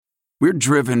We're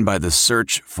driven by the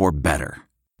search for better.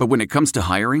 But when it comes to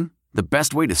hiring, the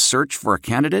best way to search for a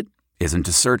candidate isn't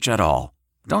to search at all.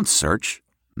 Don't search.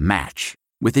 Match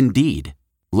with Indeed.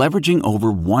 Leveraging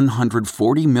over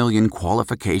 140 million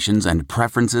qualifications and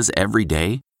preferences every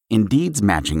day, Indeed's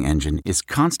matching engine is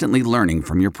constantly learning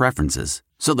from your preferences.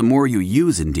 So the more you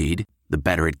use Indeed, the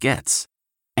better it gets.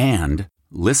 And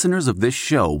listeners of this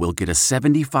show will get a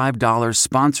 $75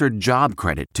 sponsored job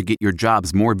credit to get your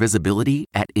jobs more visibility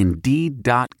at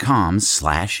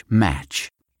Indeed.com/match.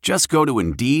 Just go to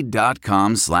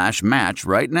Indeed.com/match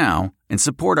right now and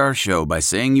support our show by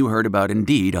saying you heard about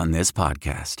Indeed on this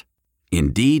podcast.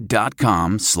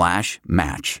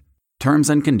 Indeed.com/match. Terms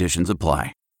and conditions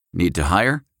apply. Need to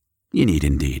hire? You need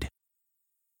Indeed.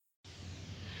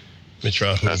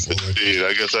 Indeed.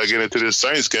 I guess I get into this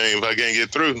Saints game if I can't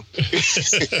get through.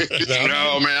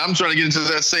 No, man, I'm trying to get into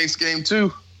that Saints game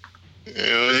too. Hell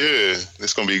yeah,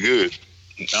 it's gonna be good.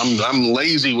 I'm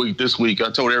lazy week this week.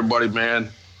 I told everybody, man,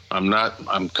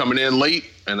 I'm coming in late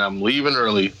and I'm leaving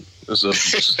early. It's a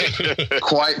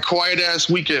quiet ass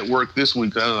week at work this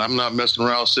week. I'm not messing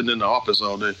around sitting in the office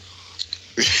all day.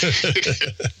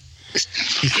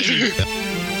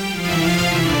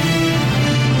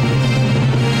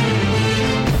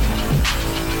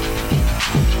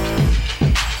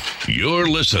 You're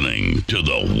listening to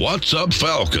the What's Up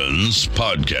Falcons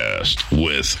podcast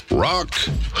with Rock,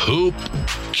 Hoop,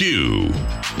 Q,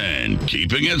 and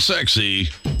keeping it sexy,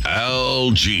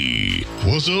 Al G.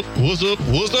 What's up,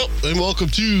 and welcome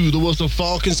to the What's Up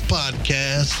Falcons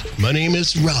podcast. My name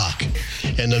is Rock,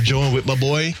 and I'm joined with my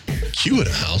boy Q in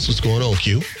the house. What's going on,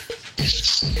 Q?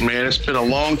 Man, it's been a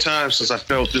long time since I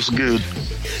felt this good.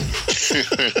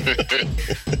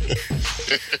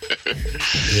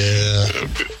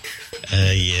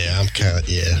 I'm kind of,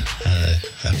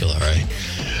 I feel all right.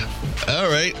 All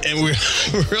right, and we're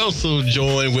also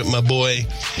joined with my boy,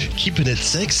 keeping it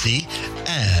sexy,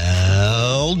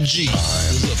 Al G.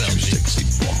 What's up, Al G?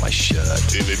 Sexy on my shirt.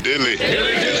 Dilly.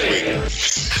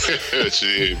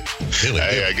 Shit.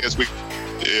 Hey, I guess we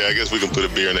can put a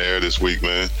beer in the air this week,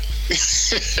 man. A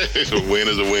win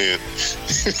is a win.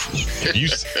 You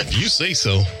say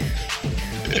so.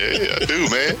 Yeah, I do,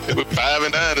 man. It was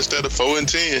 5-9 instead of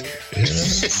 4-10.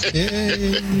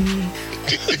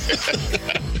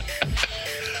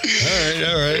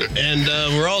 All right. And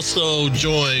we're also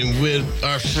joined with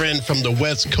our friend from the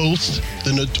West Coast,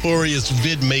 the notorious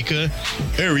vid maker,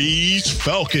 Aries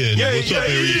Falcon. What's up,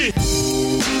 Aries?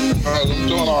 I'm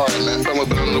doing all right, man. I'm a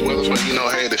bit under the weather, but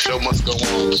hey, the show must go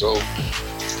on. So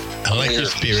I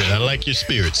like your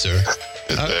spirit, sir.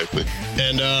 Exactly.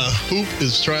 And Hoop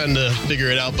is trying to figure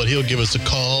it out, but he'll give us a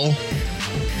call,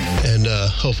 and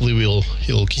hopefully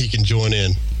he can join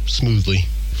in smoothly.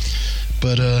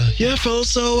 But fellas,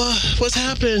 so what's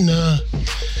happening?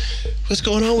 What's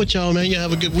going on with y'all, man? You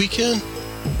have a good weekend?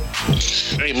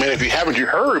 Hey, man, if you haven't, you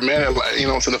heard, man.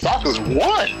 So the Falcons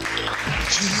won.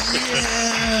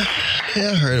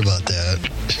 Yeah, I heard about that.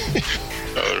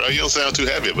 You don't sound too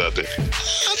happy about that.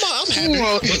 I'm happy.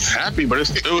 Well, it's happy, but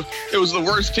it was the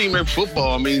worst team in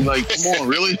football. I mean, like, come on,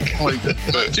 really? Like,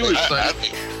 too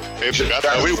excited. I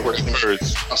thought we were the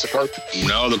birds.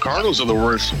 No, the Cardinals are the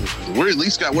worst. We at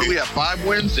least got, we have 5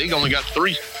 wins? They only got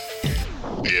 3.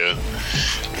 Yeah.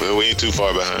 Well, we ain't too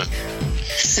far behind.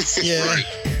 Yeah. Right.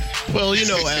 Well,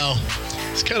 Al,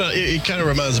 it kind of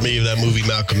reminds me of that movie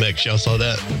Malcolm X. Y'all saw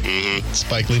that? Mm-hmm.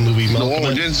 Spike Lee movie Malcolm X? The one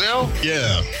with Denzel?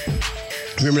 Yeah.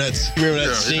 Remember that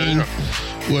scene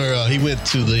where he went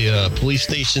to the police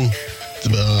station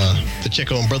to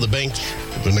check on Brother Banks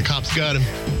when the cops got him?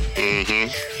 Mm-hmm.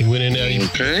 He went in there. He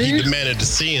demanded to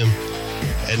see him,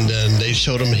 and then they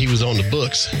showed him he was on the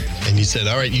books, and he said,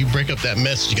 "All right, you break up that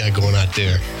mess you got going out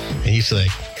there." And he's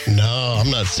like, "No, I'm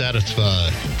not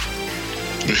satisfied."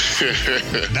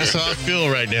 That's how I feel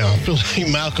right now. I feel like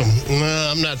Malcolm. No,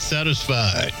 I'm not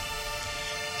satisfied.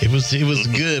 It was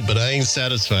good, but I ain't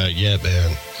satisfied yet,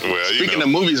 man. Well, Speaking of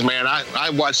movies, man,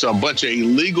 I watched a bunch of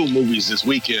illegal movies this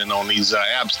weekend on these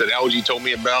apps that LG told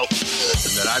me about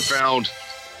and that I found.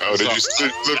 Oh, did you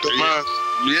look at mine?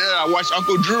 Yeah, I watched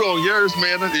Uncle Drew on yours,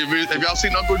 man. Have y'all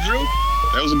seen Uncle Drew?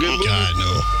 That was a good movie. God,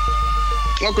 no.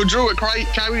 Uncle Drew with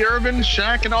Kyrie Irving,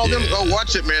 Shaq, and all them. Oh,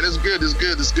 watch it, man. It's good.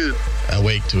 I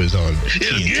wait till it's on It's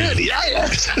TNT. good. Yeah.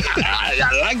 I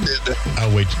liked it. I'll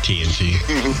wait to TNT.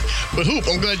 But Hoop,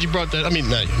 I'm glad you brought that. I mean,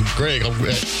 not Hoop, Greg. I'm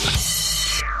glad.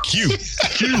 Q.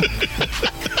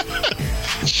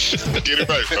 Get it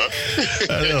right, huh?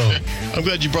 I know. I'm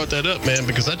glad you brought that up, man,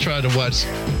 because I tried to watch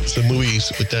some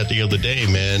movies with that the other day,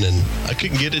 man, and I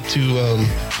couldn't get it to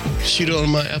shoot it on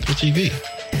my Apple TV.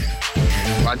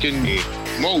 I couldn't.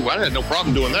 Whoa, I had no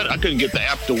problem doing that. I couldn't get the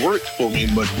app to work for me,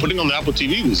 but putting on the Apple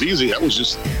TV was easy. That was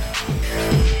just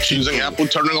choosing Apple,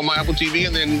 turning on my Apple TV,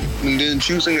 and then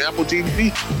choosing Apple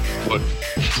TV. But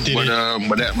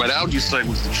Algae's site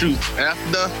was the truth.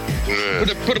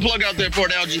 Put a plug out there for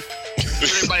it, Algae.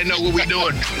 Everybody know what we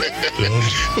doing.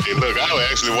 Hey, look, I was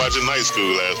actually watching Night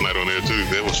School last night on there too.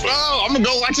 That was fun. Oh, I'm gonna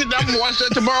go watch it. I'm gonna watch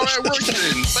that tomorrow at work.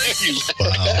 Then. Thank you.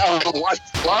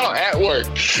 Wow, at work.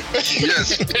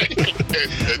 Yes.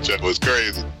 That joke was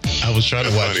crazy. I was trying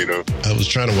to watch. Funny, though. I was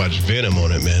trying to watch Venom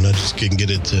on it, man. I just couldn't get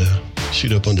it to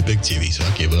shoot up on the big TV, so I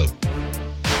gave up.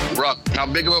 Rock, how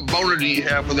big of a boner do you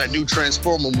have for that new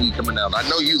Transformer movie coming out? I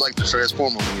know you like the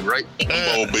Transformer movie, right?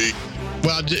 Come on, B.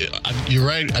 Well, you're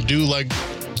right. I do like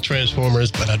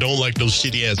Transformers, but I don't like those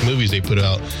shitty-ass movies they put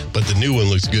out. But the new one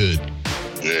looks good.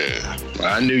 Yeah.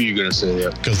 I knew you were going to say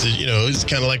that. Because, it's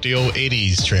kind of like the old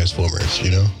 80s Transformers,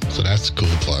 So that's the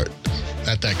cool part.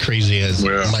 Not that crazy-ass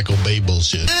Michael Bay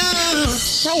bullshit.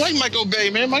 I like Michael Bay,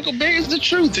 man. Michael Bay is the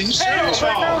truth. Are you serious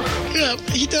right now? Yeah,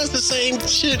 he does the same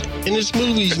shit in his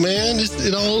movies, man.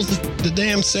 It all the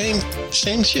damn same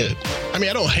shit. I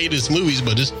mean, I don't hate his movies,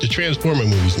 but the Transformer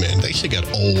movies, man, they shit got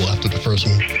old after the first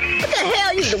one. What the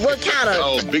hell used to work out of?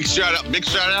 Oh, big shout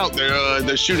out.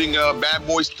 They're shooting Bad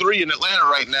Boys 3 in Atlanta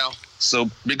right now. So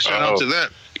big shout out to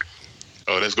that.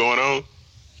 Oh, that's going on?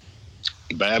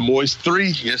 Bad Boys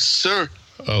 3, yes, sir.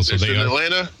 Oh, so it's they in are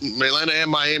Atlanta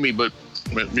and Miami, but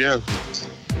yeah.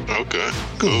 Okay,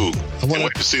 cool. I want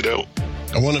wait to see that.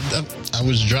 I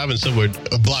was driving somewhere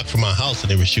a block from my house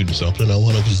and they were shooting something. I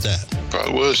wonder if it's that.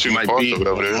 Probably was shooting parts of it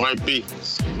over there. Might be.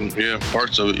 Yeah,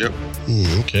 parts of it, yep.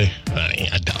 Okay.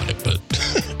 I doubt it, but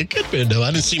it could be, though.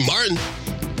 I didn't see Martin.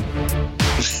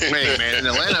 Man, in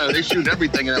Atlanta, they shoot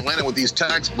everything in Atlanta with these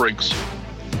tax breaks.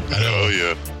 I know. Oh,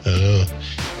 yeah. I know.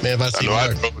 Man, if I see I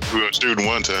Martin. drove through a shooting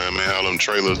one time, man. All them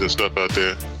trailers and stuff out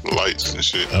there. Lights and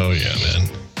shit. Oh, yeah, man.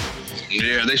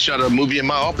 Yeah, they shot a movie in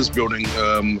my office building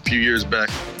a few years back.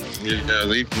 Yeah,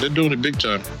 they're doing it big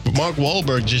time. Mark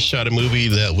Wahlberg just shot a movie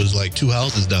that was like 2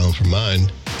 houses down from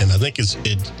mine, and I think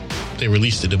they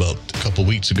released it about a couple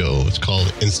weeks ago. It's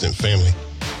called Instant Family.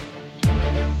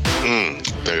 I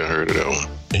think I heard of that one.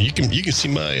 And you can see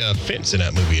my fence in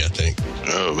that movie, I think.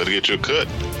 Oh, better get your cut.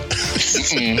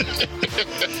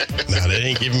 Nah, they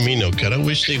ain't giving me no cut. I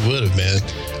wish they would have, man.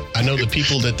 I know the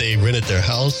people that they rented their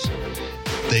house.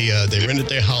 They rented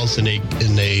their house and they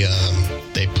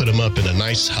put them up in a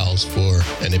nice house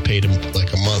and they paid them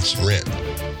like a month's rent.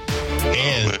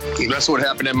 And that's what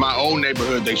happened in my own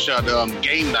neighborhood. They shot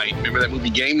Game Night. Remember that movie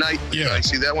Game Night? Yeah. I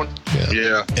see that one.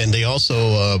 Yeah. And they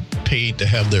also paid to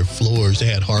have their floors. They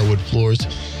had hardwood floors.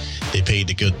 They paid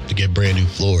to get brand new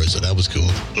floors, so that was cool.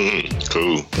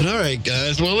 Cool. But all right,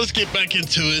 guys. Well, let's get back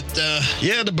into it.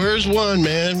 The Birds won,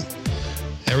 man.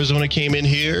 Arizona came in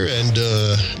here and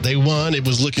they won. It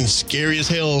was looking scary as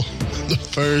hell the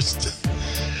first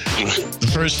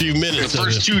few minutes. The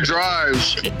first 2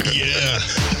 drives. Yeah.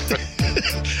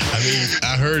 I mean,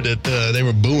 I heard that they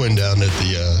were booing down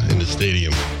at in the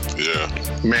stadium. Yeah.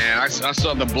 Man, I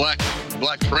saw the black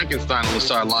Frankenstein on the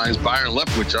sidelines, Byron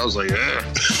Leftwich. I was like,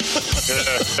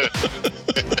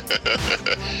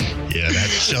 Yeah, that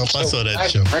jump. I saw that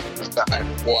jump. Frankenstein.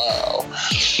 Wow.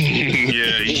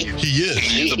 Yeah, he is.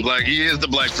 He is the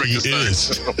black Frankenstein.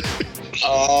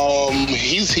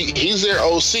 He is. He's their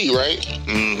OC, right?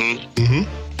 Mm-hmm.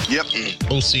 Yep.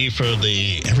 OC for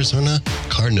the Arizona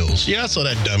Cardinals. Yeah, I saw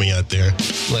that dummy out there.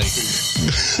 Like,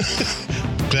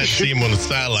 glad to see him on the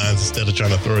sidelines instead of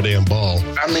trying to throw a damn ball.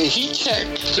 I mean, he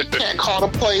can't call the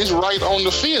plays right on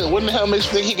the field. What the hell makes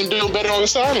you think he can do better on the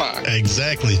sideline?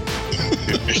 Exactly.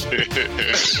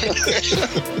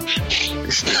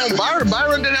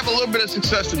 Byron did have a little bit of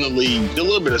success in the league. A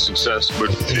little bit of success, but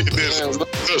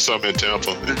there's something in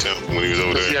Tampa when he was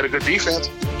over there. He had a good defense.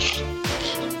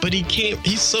 But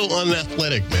he's so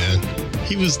unathletic, man.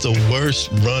 He was the worst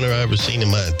runner I ever seen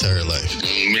in my entire life.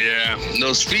 Yeah,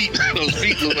 those feet look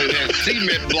like they had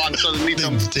cement blocks underneath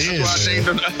them.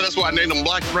 That's why I named him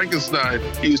Black Frankenstein.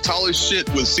 He was tall as shit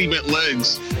with cement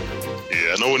legs.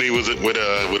 Yeah, I know when he was with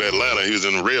Atlanta, he was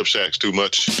in the rib shacks too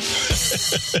much.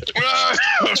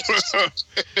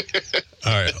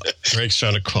 All right, Greg's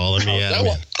trying to call him.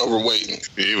 Yeah, overweight.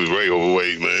 He was way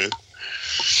overweight, man.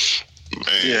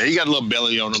 Yeah, he got a little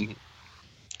belly on him.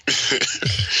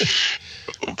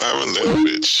 Byron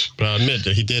Leftwich. But I'll admit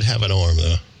that he did have an arm,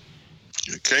 though.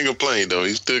 Can't complain, though.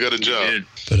 He still got a job.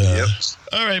 But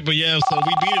all right, but yeah, so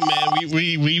we beat him, man.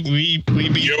 We beat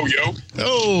him. Yo.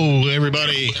 Oh,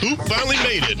 everybody. Hoop finally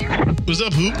made it. What's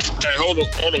up, Hoop? Hey, hold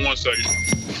on 1 second.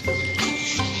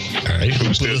 All right,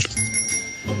 Hoop.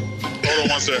 Hold on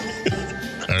 1 second.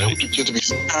 All right. Just to be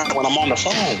silent when I'm on the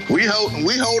phone. We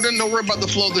holding. Don't worry about the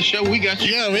flow of the show. We got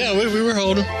you. Yeah, we were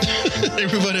holding.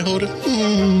 Everybody holding.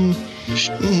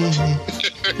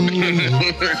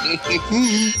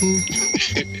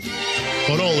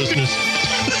 Hold on, listeners.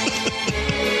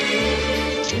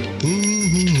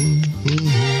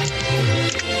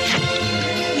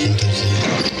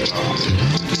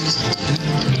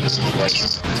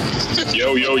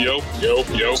 Yo. Hey,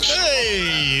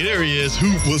 there he is.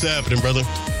 Hoop, what's happening, brother?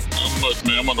 Not much,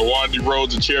 man. I'm on the windy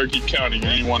roads of Cherokee County.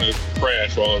 I ain't want to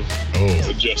crash while I'm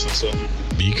adjusting something.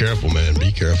 Be careful, man.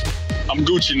 Be careful. I'm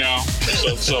Gucci now.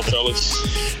 What's up, fellas?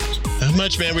 Not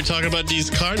much, man. We're talking about these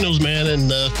Cardinals, man,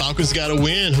 and Falcons got a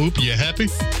win. Hoop, you happy?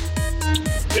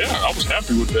 Yeah, I was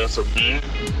happy with that, so, man.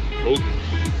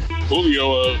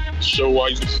 Julio, show why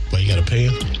you gotta pay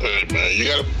him? Hey, man, you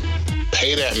gotta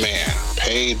pay that man.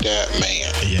 Pay that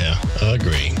man. Yeah, I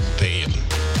agree. Pay him.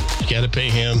 You gotta pay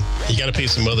him. You gotta pay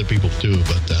some other people too,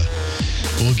 but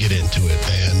we'll get into it,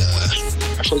 man.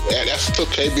 Actually, that's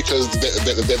okay because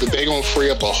they're gonna free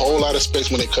up a whole lot of space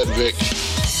when they cut Vic.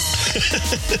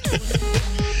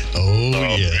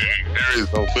 Oh yeah.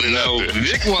 Don't put it out there.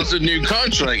 Vic wants a new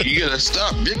contract. You gotta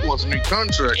stop. Vic wants a new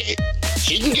contract.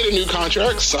 He can get a new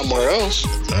contract somewhere else.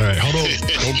 All right, hold on.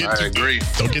 I agree.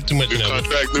 Don't get too much New into it.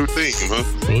 contract, new thing, huh?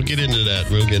 We'll get into that.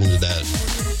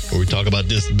 When we talk about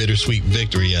this bittersweet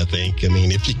victory, I think. I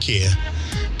mean, if you care.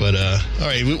 But, all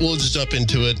right, we'll just jump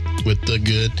into it with the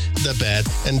good, the bad,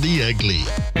 and the ugly.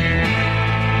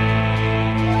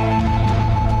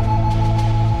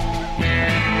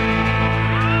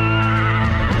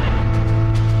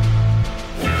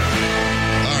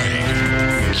 All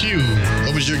right. Q,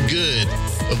 what was your good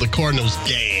of the Cardinals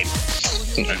game?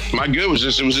 My good was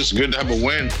it was just good to have a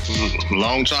win.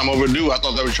 Long time overdue. I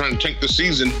thought they were trying to tank the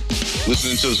season.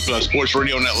 Listening to sports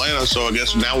radio in Atlanta, so I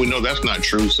guess now we know that's not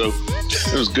true. So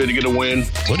it was good to get a win.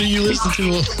 What did you listen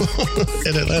to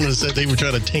in Atlanta that said they were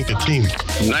trying to tank the team?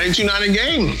 92-90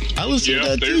 game. I listened to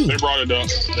that too. They brought it up.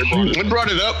 They brought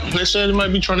it up. They said they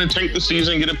might be trying to tank the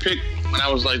season, get a pick. And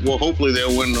I was like, well, hopefully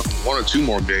they'll win 1 or 2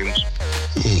 more games.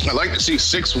 I'd like to see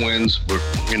 6 wins, but,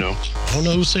 you know. I don't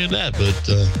know who said that, but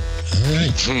all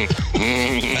right.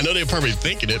 I know they're probably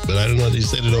thinking it, but I don't know if they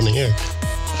said it on the air.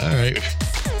 All right.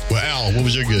 Well, Al, what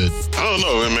was your good? I don't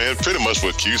know, man. Pretty much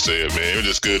what Q said, man. It was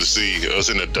just good to see us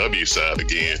in the W side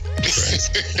again. Right.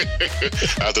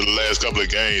 After the last couple of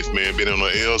games, man, being on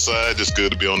the L side, just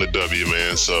good to be on the W,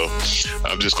 man. So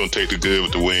I'm just gonna take the good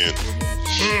with the win.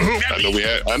 I know we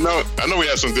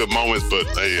had some good moments, but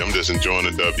hey, I'm just enjoying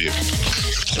the W.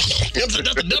 That's a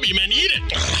W, man. Eat it.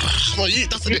 Well,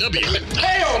 that's a W.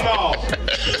 Hell no.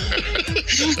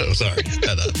 Oh, sorry.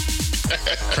 Had a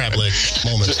crab leg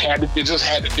moment. Just had to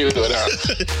do it.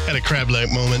 Had a crab leg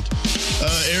moment.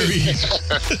 Aries,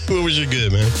 what was your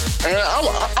good, man?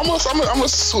 I'm gonna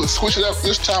switch it up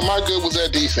this time. My good was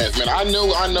that defense, man. I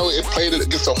know it played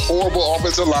against a horrible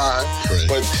offensive line, right,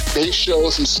 but they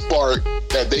showed some spark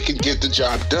that they can get the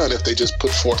job done if they just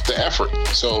put forth the effort.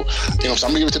 So, so I'm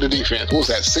gonna give it to the defense. What was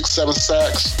that? 6-7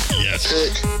 sacks? Yes.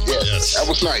 Yes. That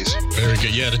was nice. Very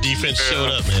good. Yeah, the defense showed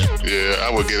up, man. Yeah,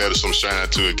 I would give that some shine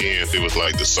too again if it was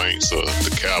like the Saints or the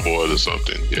Cowboys or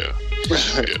something. Yeah. But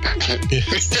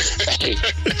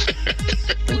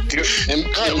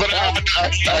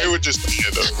I would just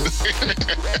stand up.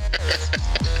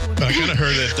 I kind of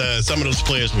heard that some of those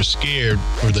players were scared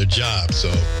for their job,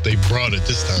 so they brought it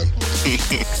this time.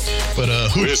 But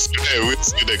we'll see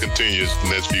that continues the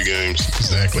next few games.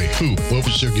 Exactly. What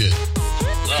was your good?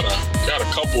 Got a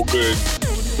couple good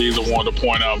things I wanted to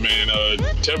point out, man.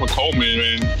 Tevin Coleman,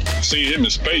 man, seeing him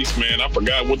in space, man, I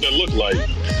forgot what that looked like.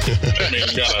 That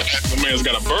man's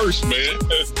got a burst, man.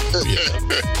 So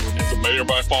made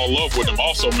everybody fall in love with him.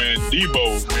 Also, man,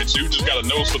 Debo, man, you just got a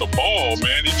nose for the ball,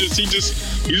 man. He just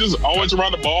always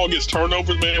around the ball, gets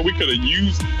turnovers, man. We could have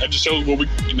used that. Just shows what we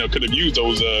could have used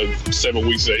those 7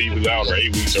 weeks that he was out, or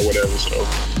 8 weeks or whatever. So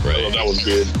right. That was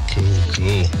good. Cool.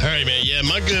 All right, man. Yeah,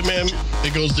 my good, man.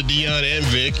 It goes to Deion and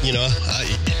Vic.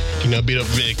 I beat up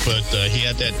Vic, but he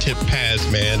had that tip pass,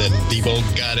 man, and Debo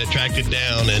got it, tracked it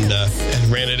down, and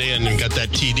ran it in and got that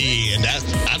TD. And I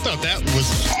thought that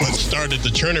was what started the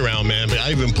turnaround, man. But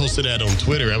I even posted that on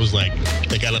Twitter. I was like,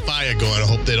 they got a fire going. I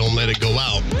hope they don't let it go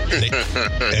out.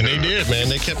 And they did, man.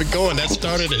 They kept it going. That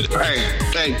started it.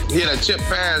 Hey, he had a tip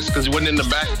pass because he wasn't in the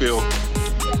backfield.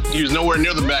 He was nowhere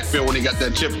near the backfield when he got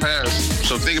that tip pass.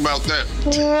 So think about that.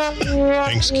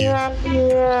 Thanks, Q.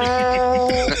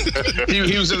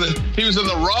 he was in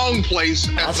the wrong place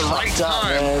at the right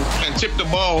time and tipped the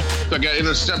ball that got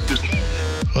intercepted.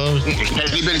 Well, had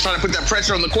he been trying to put that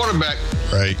pressure on the quarterback,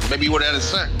 right? Maybe he would have had a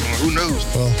sack. Who knows?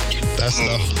 Well,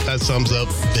 that sums up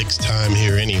Vic's time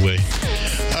here anyway.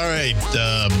 All right,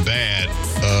 bad.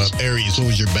 Aries, who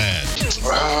was your bad?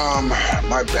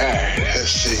 My bad. Let's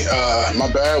see. My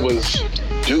bad was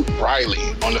Duke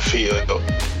Riley on the field.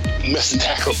 Missing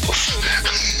tackles.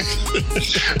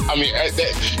 I mean,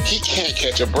 he can't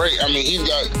catch a break. I mean, he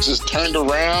got just turned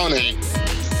around and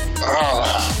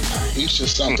he's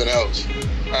just something else.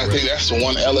 I think that's the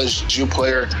one LSU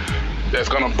player that's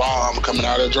going to bomb coming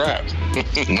out of the draft.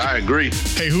 I agree.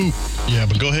 Hey, who? Yeah,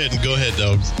 but go ahead,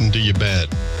 dog, and do your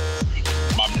bad.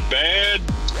 My bad,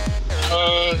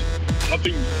 I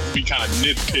think we kind of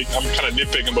nitpick. I'm kind of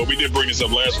nitpicking, but we did bring this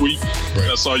up last week.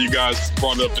 Right. I saw you guys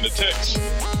brought it up in the text.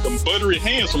 Them buttery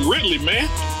hands from Ridley, man.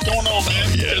 What's going on, man?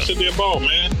 Yeah. Catch that ball,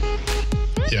 man.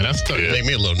 Yeah, that's starting to make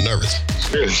me a little nervous.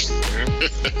 When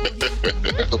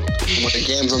the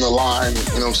game's on the line,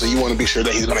 so you want to be sure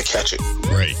that he's going to catch it.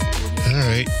 Right. All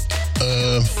right.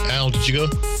 Al, did you go?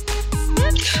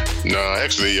 No,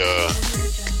 actually,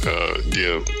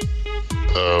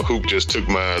 Hoop just took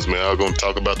mine, man. I was going to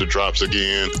talk about the drops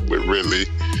again with Ridley.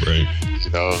 Right.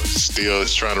 Still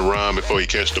trying to run before he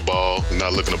catch the ball,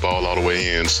 not looking the ball all the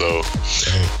way in. So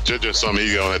just something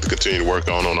he's going to have to continue to work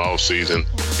on the off season.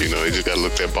 He just got to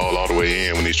look that ball all the way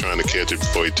in when he's trying to catch it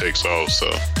before he takes off.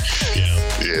 So,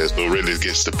 so Ridley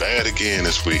gets the bad again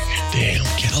this week. Damn,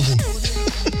 Calvin.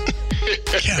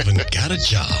 Calvin got a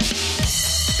job.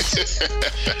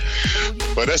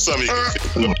 But that's something you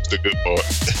can do. That's the good part.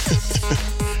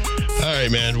 All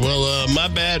right, man. Well, my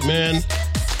bad, man.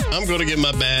 I'm going to give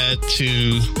my bad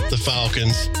to the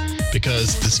Falcons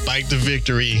because despite the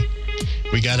victory,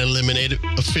 we got eliminated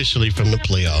officially from the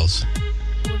playoffs.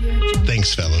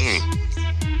 Thanks, fellas.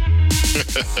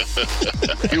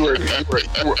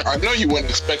 I know you weren't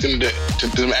expecting to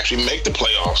actually make the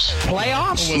playoffs.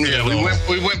 Yeah, we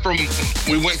went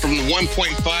from the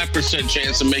 1.5%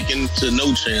 chance of making to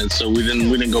no chance, so we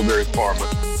didn't go very far.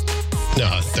 But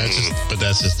no,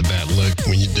 that's just the bad luck.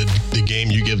 When you did the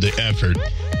game, you give the effort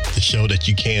to show that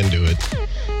you can do it.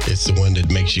 It's the one that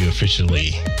makes you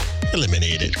officially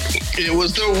eliminated. It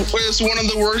was one of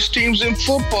the worst teams in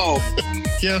football.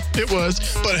 Yeah, it was.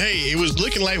 But hey, it was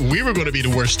looking like we were going to be the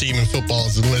worst team in football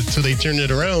until they turned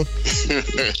it around.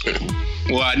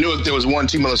 Well, I knew if there was one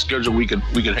team on the schedule we could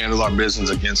handle our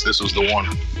business against, this was the one.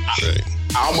 Right.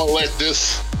 I'm going to let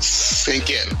this sink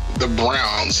in. The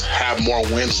Browns have more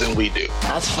wins than we do.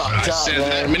 That's fucked up, I said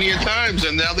that many times,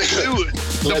 and now they do it.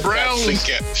 The Browns.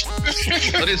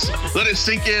 Let it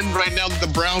sink in right now that the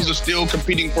Browns are still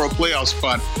competing for a playoff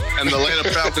spot, and the Atlanta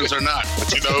Falcons are not.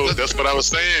 That's what I was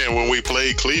saying when we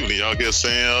played Cleveland. Y'all kept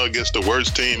saying against the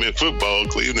worst team in football.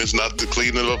 Cleveland is not the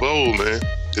Cleveland of old, man.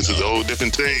 This is a whole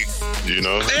different team, And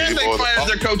they fired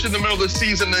their coach in the middle of the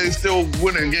season, and they still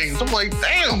winning games. I'm like,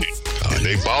 damn.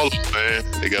 They ballers, man.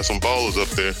 They got some ballers up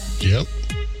there. Yep.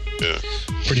 Yeah.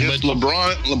 Pretty much.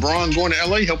 LeBron going to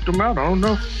LA helped him out. I don't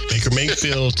know. Baker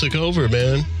Mayfield took over,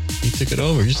 man. He took it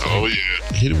over. We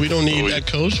don't need that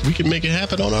coach. We can make it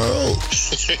happen on our own.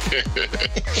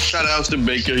 Shout out to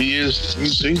Baker. He's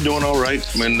doing all right.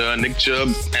 And Nick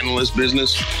Chubb handling his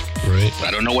business. Right.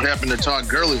 I don't know what happened to Todd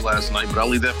Gurley last night, but I'll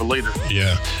leave that for later.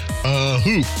 Yeah.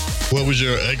 Who? What was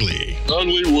your ugly?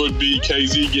 Ugly would be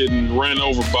KZ getting ran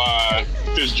over by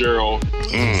Fitzgerald.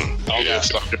 All that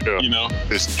stuff.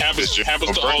 Happens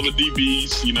to all the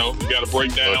DBs. You got to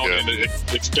break down and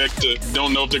expect to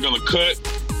don't know if they're going to cut,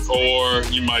 or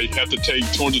you might have to take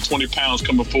 220 pounds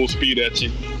coming full speed at you.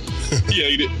 He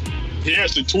ate it. He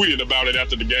actually tweeted about it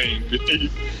after the game,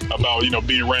 about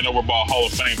being ran over by a Hall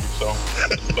of Famer. So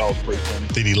that was pretty funny.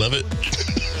 Did he love it?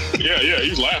 Yeah,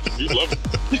 he's laughing. He's loving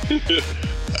it.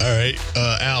 All right,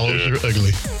 Al, what was your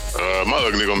ugly? My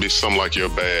ugly gonna be something like your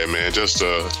bad, man. Just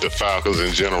the Falcons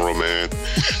in general, man.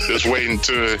 Just waiting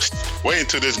to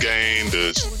this game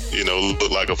to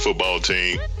look like a football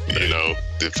team.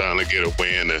 To finally get a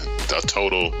win, a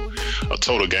total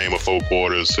game of 4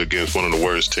 quarters against one of the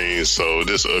worst teams. So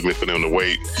this is ugly for them to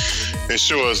wait and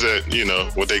show us that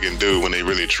what they can do when they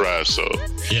really try. So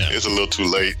it's a little too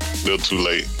late.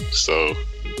 So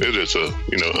it is a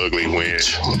ugly win.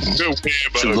 Good win,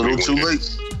 but a little too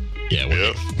late. Yeah,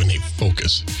 when they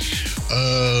focus.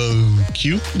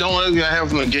 Q? The only thing I have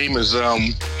from the game is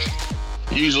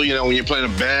usually when you're playing a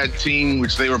bad team,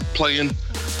 which they were playing,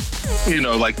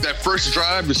 like that first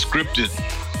drive is scripted.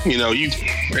 When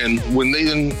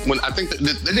I think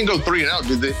they didn't go 3 and out,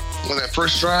 did they? On that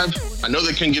first drive, I know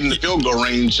they couldn't get in the field goal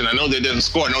range, and I know they didn't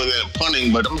score. I know they ended up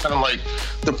punting, but I'm kind of like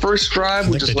the first drive,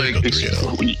 which is like, I think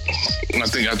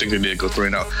they did go 3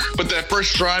 and out. But that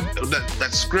first drive,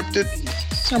 that scripted,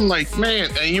 I'm like, man,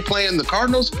 and you're playing the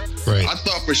Cardinals? Right. I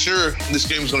thought for sure this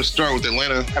game was going to start with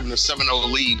Atlanta having a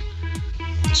 7-0 lead.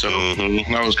 So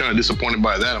I was kind of disappointed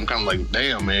by that. I'm kind of like,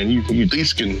 damn, man, you at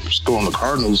least can score on the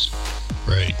Cardinals.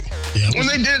 Right. Yeah. When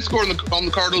they did score on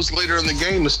the Cardinals later in the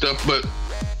game and stuff, but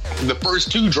the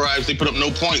first 2 drives, they put up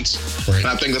no points. Right. And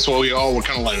I think that's why we all were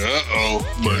kind of like, uh-oh.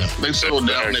 But they settled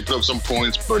down and they put up some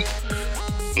points. But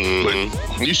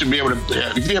you should be able to,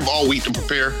 if you have all week to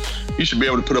prepare, you should be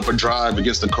able to put up a drive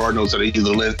against the Cardinals that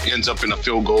either ends up in a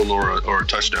field goal or a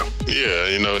touchdown. Yeah,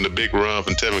 and the big run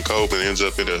from Tevin Coleman ends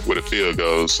up with a field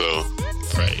goal. So,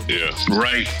 right. Yeah.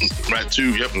 Right. That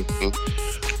too. Yep.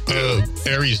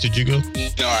 Aries, did you go?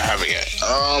 No, I haven't yet.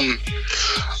 I'm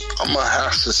gonna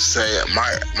have to say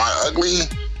my ugly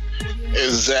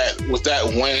is that with that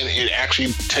win, it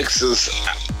actually takes us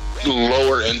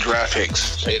lower in draft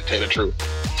picks. To tell you the truth.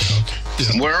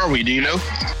 Okay. Where are we? Do you know?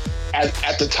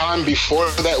 At the time before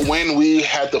that win, we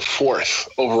had the 4th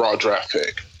overall draft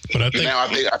pick. But I think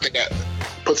that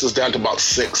puts us down to about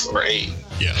 6 or 8.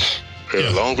 Yeah.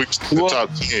 As long as we get the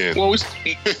top 10. Well,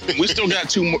 we still got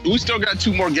 2 more. We still got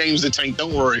 2 more games to tank.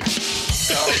 Don't worry.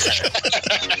 Okay.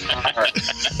 All right.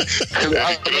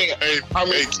 I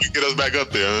mean, you get us back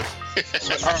up there,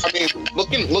 huh? I mean,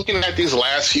 looking at these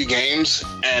last few games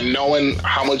and knowing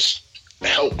how much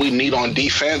help we need on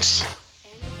defense,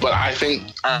 but I think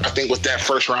with that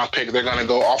first round pick, they're going to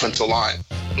go offensive line.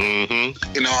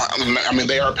 Mm-hmm. You know, I mean,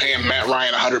 they are paying Matt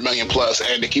Ryan $100 million plus,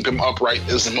 and to keep him upright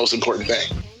is the most important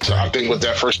thing. So I think with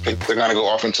that first pick, they're going to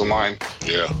go offensive line.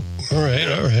 Yeah. All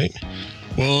right.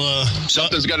 Well,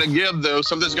 something's got to give, though.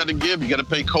 Something's got to give. You got to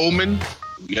pay Coleman.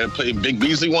 You got to pay Big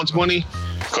Beasley wants money.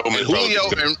 Coleman, and Julio,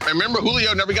 and remember,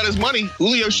 Julio never got his money.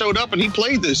 Julio showed up and he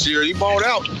played this year. He balled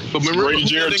out. But remember, Grady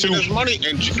Julio Jarrett didn't get too. his money.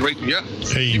 And yeah.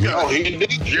 Hey, No, he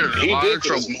did. He did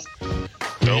trouble.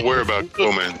 Don't worry about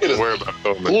Coleman. Don't worry about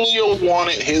Coleman. Julio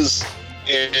wanted his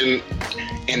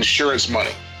insurance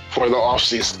money for the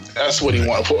offseason. That's what he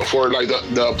wanted for like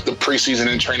the preseason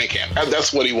and training camp.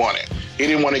 That's what he wanted. He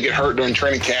didn't want to get hurt during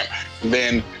training camp,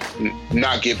 then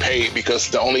not get paid because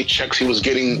the only checks he was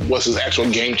getting was his actual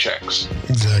game checks.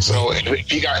 Exactly. So if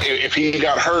he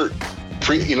got hurt,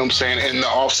 you know what I'm saying, in the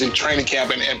offseason training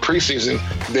camp and preseason,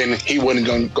 then he wasn't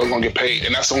going to get paid,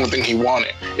 and that's the only thing he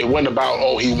wanted. It wasn't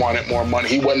about he wanted more money.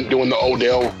 He wasn't doing the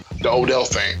Odell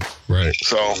thing. Right.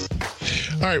 So,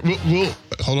 all right, we'll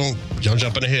hold on. Y'all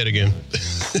jumping ahead again.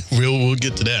 we'll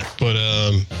get to that, but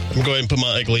I'm gonna go ahead and put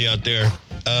my ugly out there.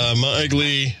 My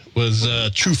ugly was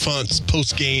True Font's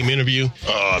post-game interview.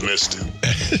 Oh, I missed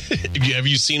it. Have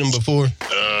you seen him before?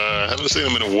 I haven't seen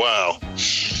him in a while.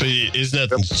 But it's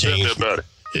nothing changed. About it.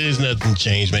 It's nothing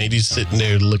changed, man. He's sitting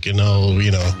there looking all,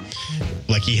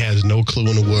 like he has no clue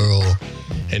in the world.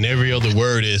 And every other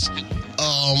word is, It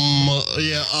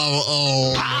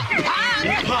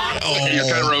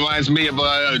kind of reminds me of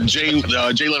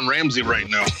Jalen Ramsey right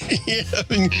now. Yeah,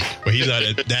 well, he's not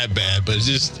that bad, but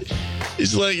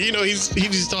it's like, he's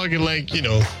just talking like,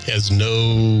 has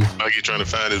no... Like he's trying to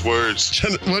find his words.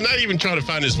 Well, not even trying to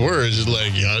find his words. It's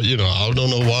like, I don't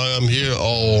know why I'm here.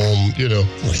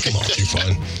 Like, come on, too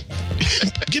fun.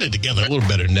 Get it together a little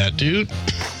better than that, dude.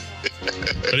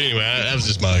 But anyway, that was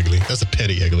just my ugly. That's a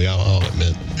petty ugly, I'll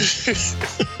admit.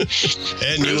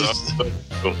 And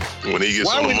when he gets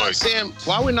why on are the we mic.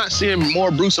 why are we not seeing more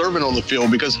Bruce Irvin on the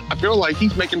field? Because I feel like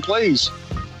he's making plays.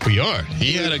 We are.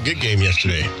 He had a good game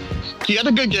yesterday. He had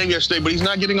a good game yesterday, but he's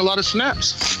not getting a lot of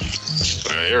snaps.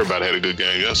 Everybody had a good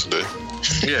game yesterday.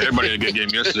 Yeah, everybody had a good game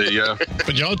yesterday, yeah.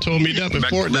 But y'all told me that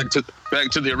before.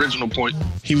 Back to the original point.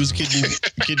 He was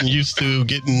getting used to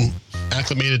getting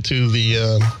acclimated to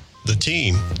the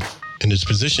team and his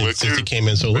position since he came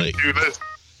in so late.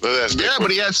 Let's ask that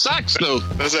but he had sacks, though.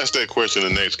 Let's ask that question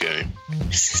in the next game.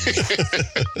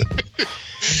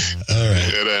 All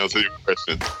right. Yeah, that answers your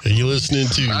question. Are you listening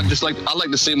to... I like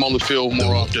to see him on the field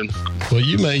more often. Well,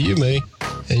 you may.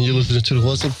 And you're listening to the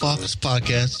What's Up Falcons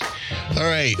podcast. All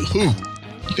right, you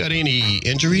got any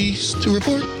injuries to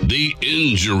report? The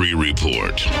injury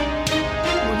report.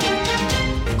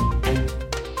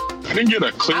 I didn't get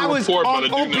a clear report, but I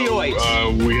do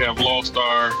know we have lost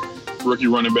our rookie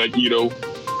running back, Ito.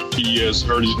 He has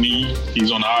hurt his knee.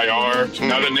 He's on IR.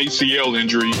 Not an ACL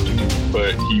injury,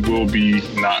 but he will be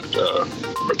not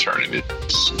returning it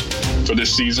for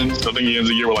this season. I think he ends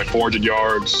the year with like 400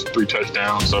 yards, 3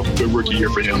 touchdowns. So good rookie year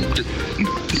for him.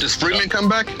 Does Freeman come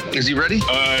back? Is he ready?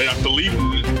 I believe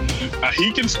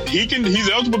he can. He's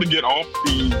eligible to get off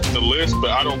the list,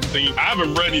 but I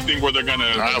haven't read anything where they're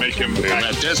gonna make him.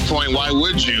 At this point, why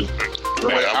would you?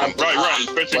 Right.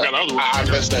 Especially got other.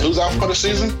 Who's out for the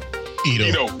season?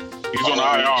 Ito. He's on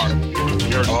IR.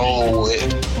 Oh,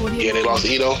 yeah, they lost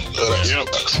Ito. Yep.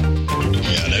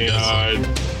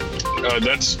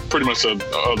 That's pretty much the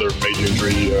other major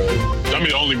injury.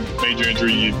 The only major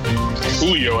injury.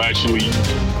 Julio actually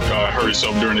hurt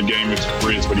himself during the game against the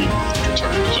Reds, but he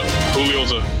returned. So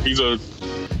Julio's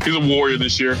he's a warrior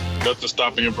this year. Nothing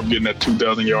stopping him from getting that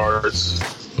 2,000 yards.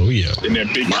 Oh yeah. In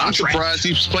that big I'm surprised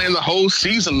he's playing the whole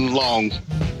season long.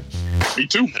 Me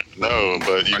too. No,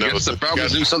 but I guess the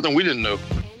Falcons do something we didn't know.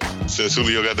 Since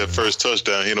Julio got that first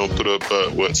touchdown, he don't put up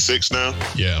 6 now.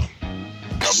 Yeah,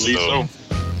 I believe so.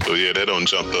 So yeah, that don't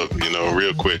jump up,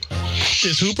 real quick.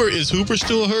 Is Hooper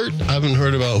still hurt? I haven't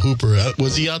heard about Hooper.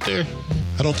 Was he out there?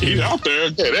 I don't think he's out there.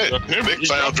 Yeah, Big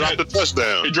Cloud dropped the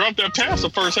touchdown. He dropped that pass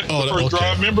the first okay.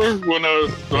 drive. Remember when?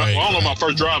 Right. I don't know about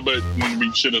first drive, but when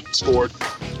we should have scored.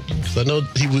 Because I know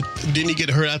didn't he get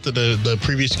hurt after the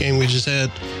previous game we just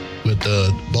had with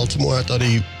Baltimore? I thought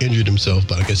he injured himself,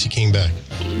 but I guess he came back.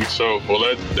 So, well,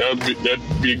 that'd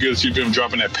be good to see him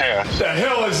dropping that pass. The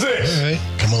hell is this? All right,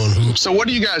 come on, Hoop. So what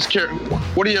do you guys care?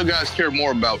 What do you guys care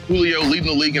more about? Julio leading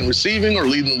the league in receiving or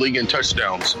leading the league in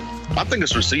touchdowns? I think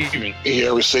it's receiving.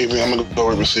 Yeah, receiving. I'm gonna go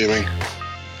with receiving.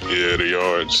 Yeah, the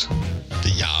yards.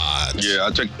 The yards. Yeah,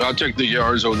 I'll take the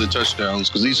yards over the touchdowns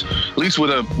because he's at least with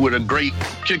a great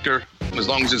kicker. As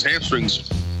long as his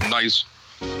hamstrings nice,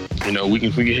 we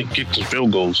can kick some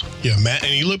field goals. Yeah, Matt,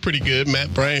 and he looked pretty good.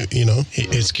 Matt Bryant,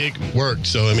 his kick worked.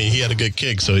 So he had a good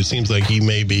kick. So it seems like he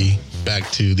may be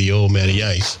back to the old Matty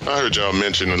Ice. I heard y'all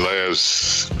mention in the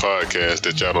last podcast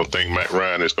that y'all don't think Matt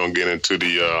Ryan is going to get into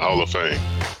the Hall of Fame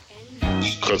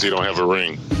because he don't have a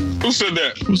ring. Who said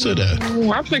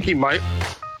that? I think he might.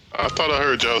 I thought I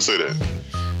heard y'all say that.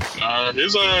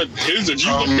 If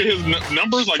you look at his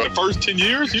numbers, like the first 10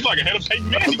 years, he's like ahead of Peyton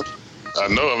Manning. I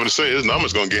know. I'm going to say his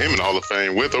number's going to get him in the Hall of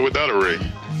Fame with or without a ring.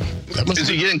 Is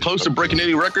he getting close to breaking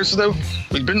any records, though?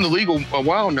 He's been in the league a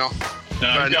while now.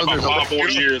 He's got about 5 more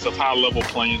years of high-level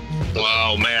playing.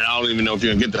 Wow, man, I don't even know if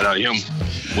you can get that out of him.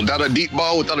 Without a deep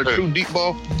ball, without a true deep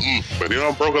ball. But he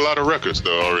don't broke a lot of records,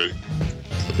 though, already.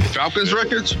 Falcons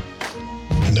records?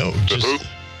 No, just... who?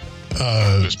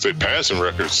 Just passing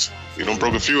records. He don't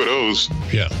broke a few of those.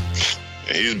 Yeah.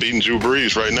 And he's beating Drew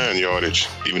Brees right now in yardage.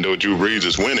 Even though Drew Brees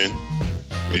is winning,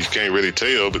 you can't really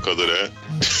tell because of that.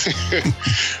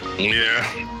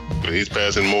 Yeah. But he's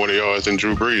passing more yards than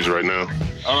Drew Brees right now.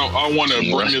 I don't want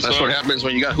to bring this up. That's what happens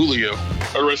when you got Julio.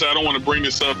 I don't want to bring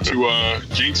this up to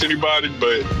jinx anybody,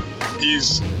 but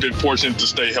he's been fortunate to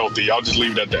stay healthy. I'll just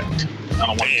leave it at that. I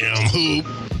don't want Hoop.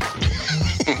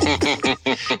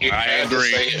 I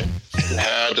agree.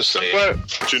 Had to say it.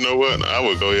 But you know what? I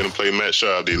would go ahead and play Matt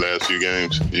Schaub these last few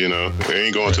games. They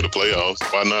ain't going to the playoffs.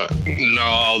 Why not?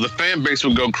 No, the fan base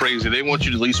would go crazy. They want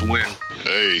you to at least win.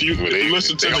 Hey, you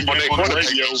listen to the game on the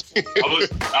radio.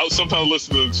 I'll sometimes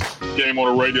listen to the game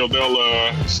on the radio. They'll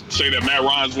say that Matt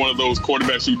Ryan's one of those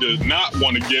quarterbacks who does not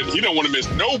want to he don't want to miss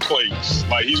no plays.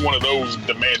 Like he's one of those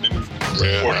demanding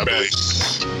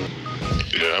quarterbacks.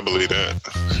 I believe that.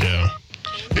 Yeah.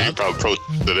 He probably approach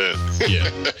to that.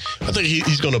 Yeah. I think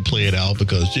he's going to play it out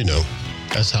because,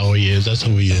 that's how he is. That's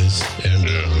who he is. And,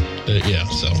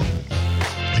 so.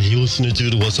 You listening to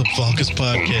the What's Up Falcons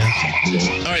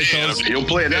podcast. All right, fellas. He'll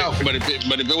play it out. But if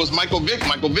it was Michael Vick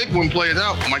wouldn't play it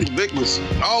out. Michael Vick was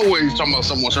always talking about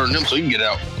someone's hurting him so he can get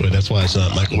out. Well, that's why it's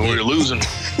not Michael Vick. We're losing.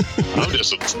 I'm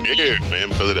just scared, man,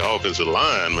 because of the offensive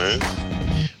line, man.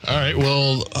 All right,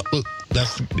 well,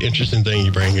 that's the interesting thing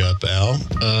you bring up, Al.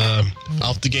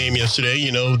 Off the game yesterday,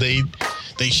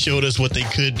 they showed us what they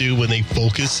could do when they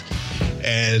focus.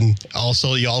 And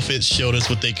also the offense showed us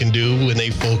what they can do when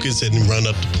they focus and run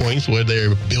up the points where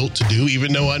they're built to do,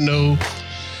 even though I know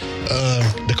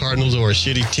the Cardinals are a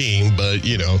shitty team, but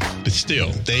still,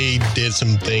 they did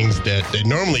some things that they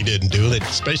normally didn't do, that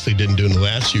especially didn't do in the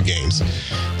last few games.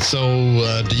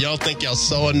 So do y'all think y'all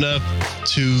saw enough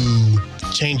to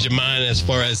change your mind as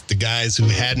far as the guys who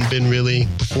hadn't been really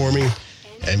performing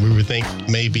and we would think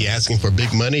maybe asking for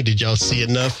big money? Did y'all see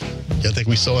enough? Y'all think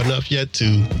we saw enough yet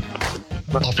to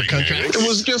offer contracts? It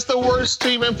was just the worst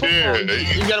team in football.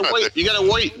 You gotta wait. You gotta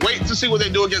wait to see what they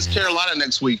do against Carolina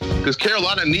next week, because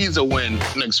Carolina needs a win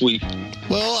next week.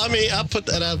 Well, I mean, I'll put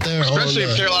that out there. Especially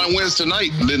if Carolina wins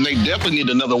tonight, then they definitely need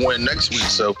another win next week.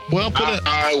 So, well,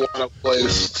 I want to play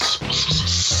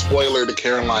spoiler to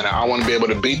Carolina. I want to be able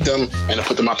to beat them and to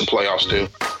put them out the playoffs too.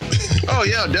 Oh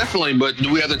yeah, definitely. But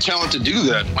do we have the talent to do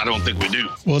that? I don't think we do.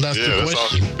 Well, that's the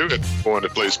question. All they do going to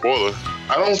play spoiler.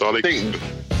 I don't think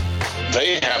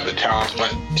they have the talent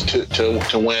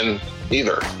to win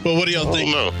either. Well, what do y'all think?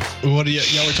 No. What do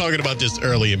y'all were talking about this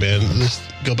earlier, man? Let's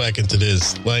go back into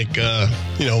this. Like,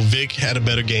 Vic had a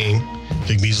better game.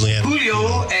 Vic Beasley had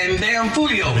Julio and damn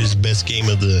Julio. his best game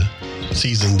of the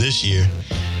season this year.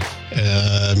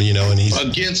 And he's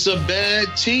against a bad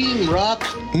team, Rock.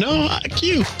 No,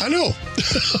 Q. I know.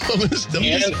 I'm just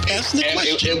asking the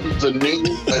question.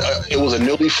 It was a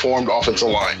newly formed offensive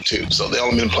line too, so they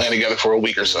only been playing together for a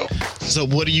week or so. So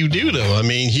what do you do though? I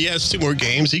mean, he has 2 more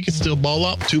games. He can still ball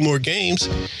up 2 more games.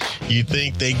 You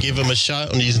think they give him a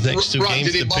shot on these next 2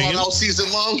 games? Did he ball out all season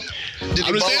long?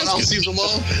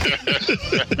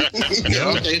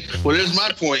 No. Okay. Well, there's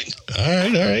my point. All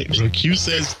right. Well, Q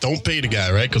says don't pay the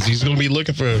guy, right? Because he's going to be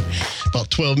looking for about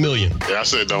 $12 million. Yeah, I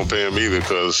said don't pay him either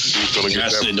because he's going to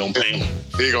get that. I said don't pay him.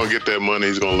 He's going to get that money.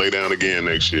 He's going to lay down again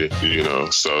next year,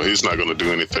 so he's not going to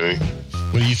do anything.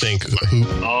 What do you think, Hoop?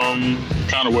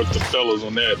 Kind of with the fellas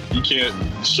on that. You can't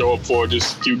show up for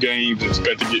just a few games and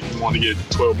expect to get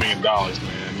 $12 million,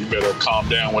 man. You better calm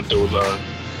down with those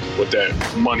with that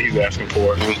money he's asking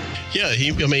for. Yeah,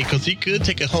 because he could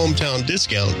take a hometown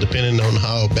discount depending on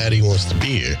how bad he wants to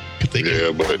be here.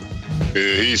 Yeah, but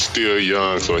he's still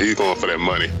young, so he's going for that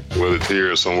money, whether it's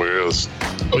here or somewhere else.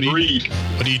 Agreed.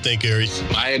 What do you think, Aries?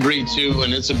 I agree too,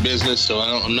 and it's a business, so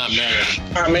I'm not mad at it.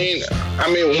 I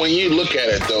mean, when you look at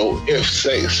it though, if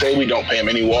say we don't pay him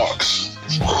any walks,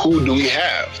 who do we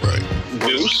have? Right.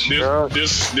 This draft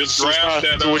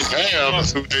that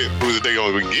who they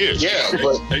going to get? Yeah,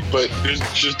 but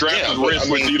this draft is rich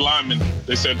with D linemen.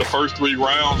 They said the first 3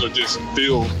 rounds are just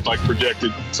still like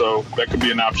projected, so that could be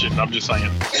an option. I'm just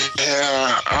saying.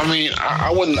 Yeah, I mean,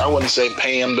 I wouldn't say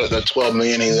pay him the $12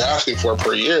 million he's asking for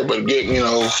per year, but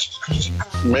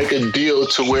make a deal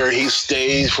to where he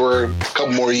stays for a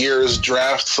couple more years.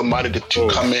 Draft somebody to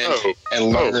come in and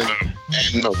learn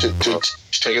to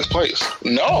take his place.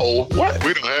 No, what?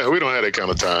 We don't have that kind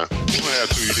of time. We don't have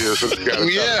 2 years.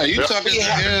 Yeah, you talking?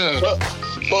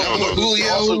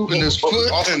 Julio and his foot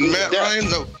and Matt Ryan.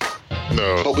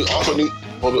 No. But we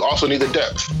also need the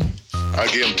depth. I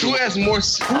give him 2. Who has more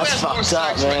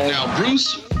sacks right now,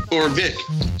 Bruce or Vic?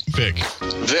 Vic.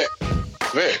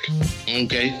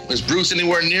 Okay. Is Bruce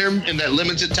anywhere near him in that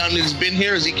limited time that he's been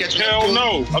here? Is he catching up? Hell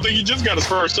no. I think he just got his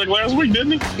first sack last week,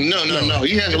 didn't he? No.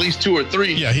 He has at least 2 or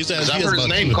 3. Yeah, he has I've heard his about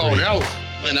name 2 or called 3. out,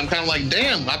 and I'm kind of like,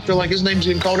 damn, I feel like his name's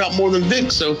getting called out more than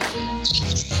Vic, so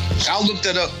I'll look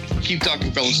that up. Keep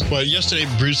talking, fellas. Well, yesterday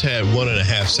Bruce had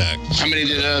 1.5 sacks. How many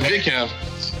did Vic have?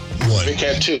 1. Vic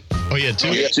had 2. Oh, yeah,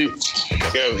 2? Yeah, 2.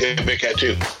 Yeah, Vic had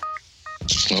 2.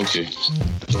 Okay.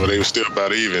 Well, they were still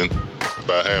about even,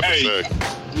 about half a sack.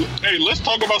 Hey, let's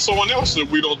talk about someone else that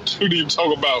we don't even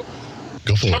talk about.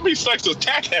 Go for it. How many sacks does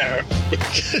Tack have?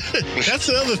 That's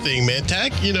the other thing, man.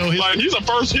 Tack, he's a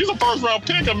first round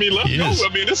pick. I mean, let's go. Is. I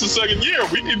mean, this is 2nd year.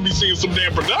 We need to be seeing some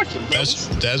damn production.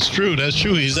 That's true.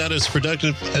 He's not as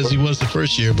productive as he was the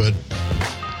first year, but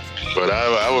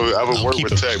I would work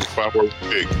with Tack before I work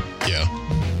with Vic. Yeah.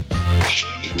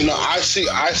 No, I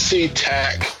see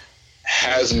Tack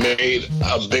has made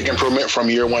a big improvement from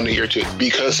year 1 to year 2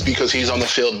 because he's on the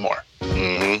field more.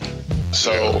 Mm-hmm.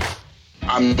 So,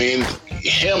 I mean,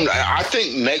 I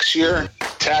think next year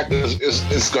Tack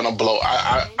is going to blow.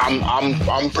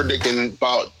 I'm predicting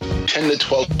about 10 to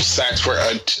 12 sacks for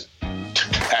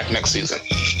Tack next season.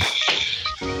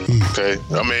 Okay.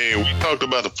 I mean, we talked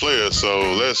about the players,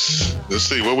 so let's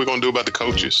see what we're going to do about the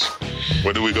coaches.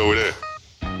 Where do we go with that?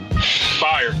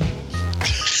 Fire.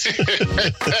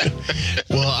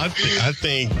 Well, I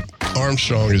think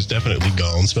Armstrong is definitely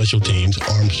gone. Special teams,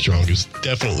 Armstrong is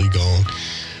definitely gone.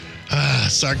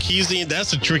 Sarkisian,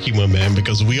 that's a tricky one, man,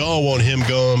 because we all want him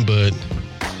gone, but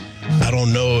I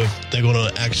don't know if they're going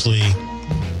to actually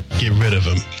get rid of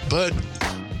him. But,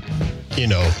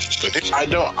 I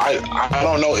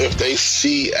don't know if they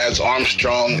see as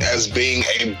Armstrong as being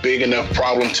a big enough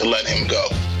problem to let him go.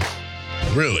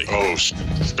 Really? Oh,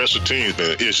 special teams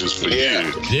been issues for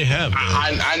years. They have.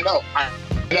 I know,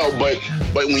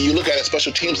 but when you look at it,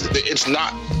 special teams, it's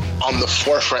not on the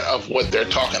forefront of what they're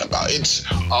talking about. It's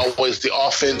always the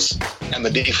offense and the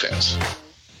defense.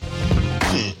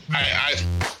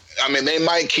 I mean, they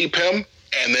might keep him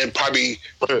and then probably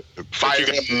fire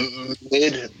him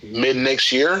mid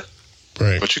next year.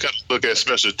 Right. But you got to look at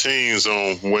special teams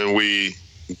on when we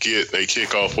get a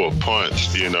kickoff or a punch.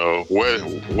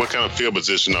 What kind of field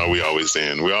position are we always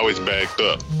in? We're always backed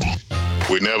up.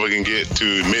 We never can get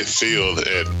to midfield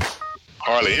at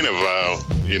hardly any of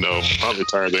punt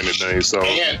returns or anything. So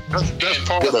that's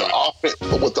part of the offense.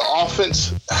 But with the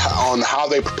offense, on how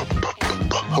they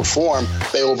perform,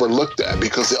 they overlook that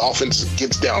because the offense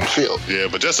gets downfield. Yeah,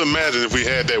 but just imagine if we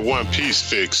had that one piece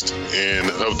fixed and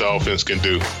what the offense can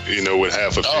do, with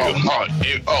half a field.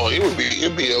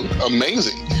 It'd be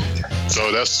amazing.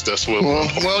 So that's what.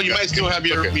 Well, you might still have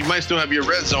your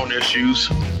red zone issues.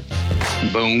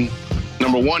 Boom.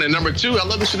 Number one, and number two, I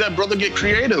love to see that brother get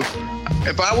creative.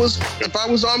 If I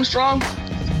was Armstrong,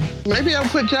 maybe I'd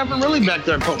put Calvin Ridley back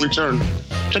there at punt return.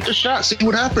 Take the shot, see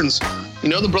what happens.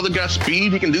 The brother got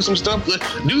speed. He can do some stuff.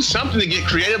 Do something to get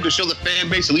creative to show the fan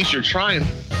base at least you're trying.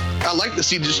 I like to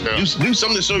see do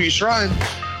something to show you're trying.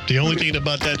 The only thing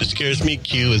about that scares me,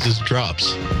 Q, is his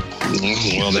drops.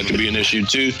 Well, that could be an issue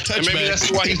too. And maybe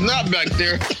that's why he's not back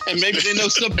there. And maybe they know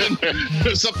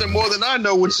something more than I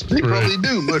know, which they probably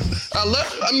do. But I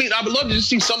would love to just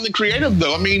see something creative,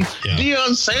 though.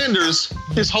 Deion Sanders,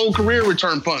 his whole career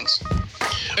returned punts,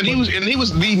 and he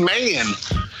was the man.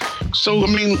 So,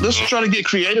 let's try to get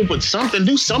creative with something.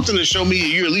 Do something to show me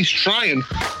you're at least trying.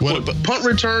 Punt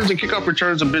returns and kickoff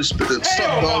returns have been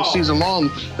sucked all season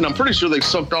long. And I'm pretty sure they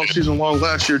sucked all season long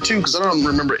last year, too, because I don't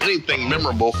remember anything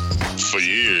memorable. For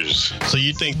years. So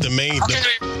you think the main... I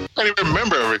can't even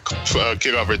remember a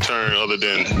kickoff return other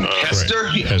than... Hester?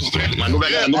 Hester.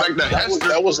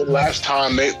 That was the last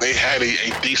time they had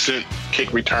a decent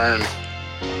kick return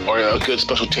or a good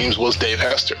special teams was Dave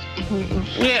Hester.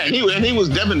 Yeah, and he was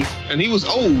Devin, and he was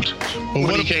old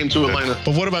when he came to Atlanta.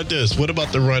 But what about this? What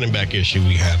about the running back issue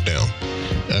we have now?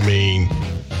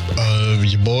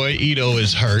 Your boy Ito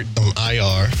is hurt on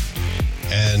IR,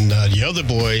 and the other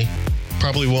boy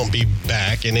probably won't be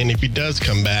back. And then if he does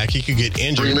come back, he could get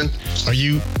injured. Freeman? Are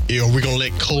we going to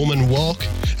let Coleman walk?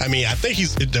 I think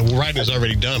the writing's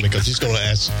already done because he's going to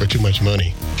ask for too much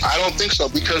money. I don't think so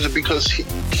because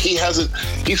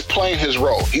he's playing his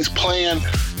role. He's being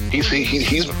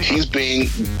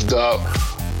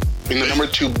the number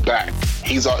two back.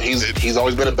 He's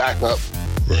always been a backup.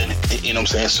 Right. You know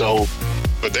what I'm saying? So.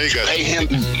 But they got pay him.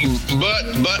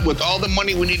 But with all the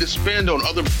money we need to spend on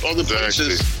other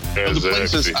places,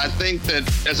 I think that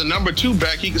as a number two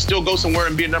back, he could still go somewhere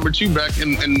and be a number two back,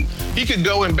 and he could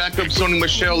go and back up Sony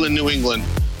Michel in New England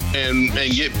and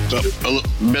get a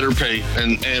better pay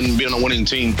and be on a winning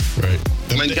team. Right.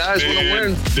 Guys want to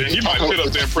win. He might fit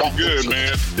up there pretty good,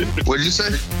 man. What'd you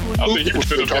say? I think he would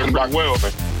fit up there pretty well,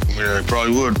 man. Yeah, he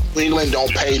probably would. England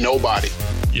don't pay nobody.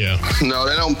 Yeah. No,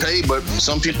 they don't pay, but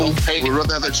some people would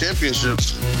rather have their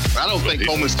championships. I don't think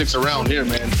Coleman sticks around here,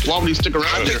 man. Why would he stick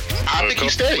around here? I think he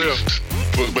stays.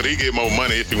 But he get more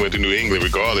money if he went to New England.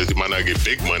 Regardless, he might not get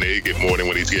big money. He get more than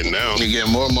what he's getting now. He get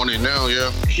more money now,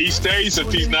 yeah. He stays if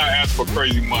he's not asking for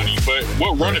crazy money. But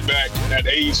what running back at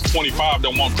age 25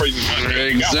 don't want crazy money?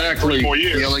 Exactly. 3 more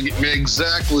years.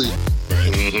 Exactly.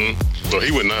 Right. Mm-hmm. So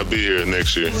he would not be here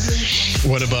next year.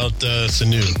 What about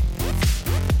Sanu?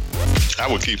 I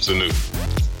would keep Sanu.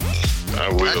 I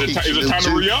will. Is it time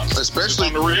to re-up? Especially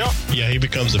time to re-up? Yeah, he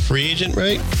becomes a free agent,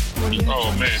 right?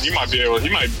 Oh man, he might be able.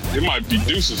 It might be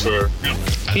deuces for him.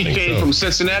 He came from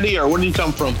Cincinnati, or where did he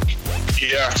come from?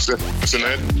 Yeah,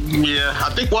 Cincinnati. Yeah,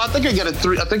 I think he got a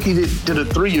 3. I think he did a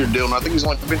 3-year deal, and I think he's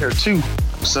only been here 2.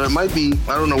 So it might be.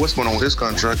 I don't know what's going on with his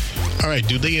contract. All right,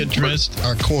 do they address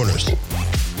our corners?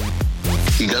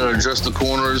 You got to address the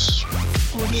corners.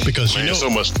 Because so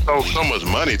much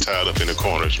money tied up in the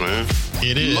corners, man.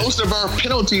 It is. Most of our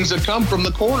penalties have come from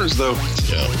the corners, though.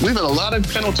 Yeah, we've had a lot of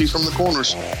penalties from the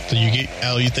corners. So you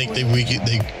think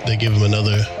they give him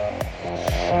another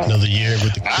year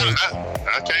with the Saints?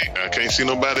 I can't see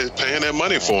nobody paying that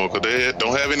money for him because they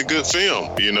don't have any good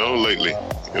film, lately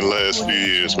in the last few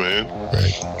years, man.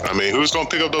 Right. Who's gonna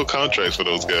pick up those contracts for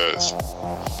those guys?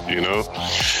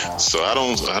 So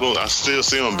I still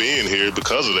see them being here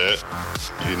because of that.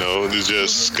 You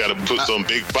just got to put some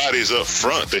big bodies up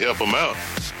front to help them out.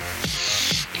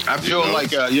 I feel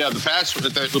like, the pass.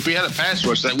 If we had a pass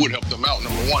rush, that would help them out.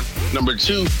 Number one. Number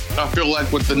two, I feel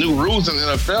like with the new rules in the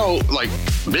NFL, like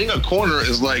being a corner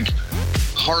is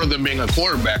harder than being a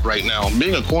quarterback right now.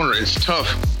 Being a corner is tough.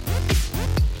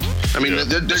 They're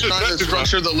trying to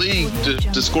structure the league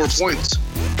to score points.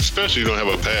 Especially if you don't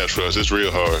have a pass rush, it's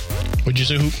real hard. What'd you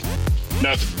say, Hoop?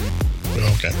 Nothing.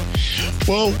 Okay.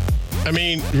 Well,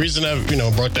 the reason I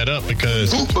brought that up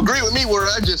because Hoop agree with me what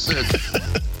I just said.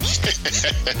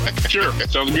 Sure,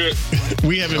 sounds good.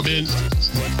 We hadn't been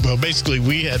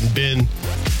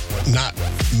not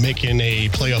making a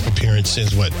playoff appearance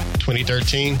since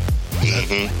 2013.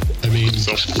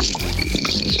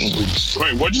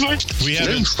 Wait, what'd you say? We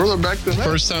haven't. Further back than that.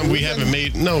 First time we haven't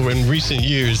made. No, in recent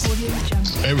years,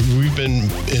 we've been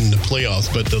in the playoffs,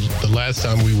 but the last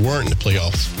time we weren't in the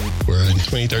playoffs were in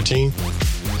 2013.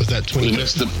 Was that 20? We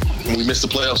missed the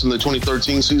playoffs in the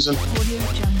 2013 season.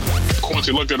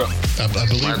 Quincy, look it up. I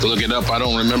believe. I have to look it up. I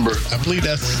don't remember. I believe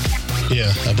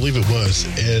I believe it was,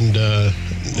 and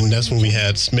that's when we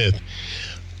had Smith.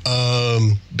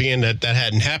 Being that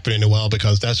hadn't happened in a while,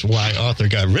 because that's why Arthur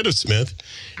got rid of Smith,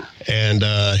 and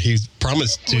he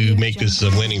promised to make this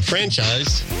a winning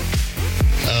franchise.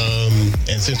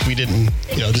 And since we didn't,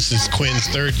 this is Quinn's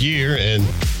third year, and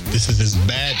this is his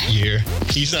bad year.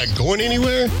 He's not going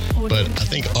anywhere, but I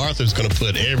think Arthur's going to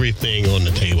put everything on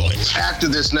the table. After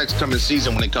this next coming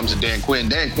season, when it comes to Dan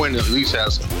Quinn at least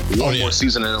has one more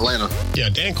season in Atlanta. Yeah,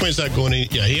 Dan Quinn's not going in.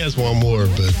 Yeah, he has one more,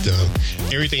 but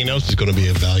everything else is going to be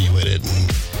evaluated.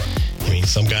 And, I mean,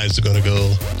 some guys are going to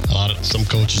go, some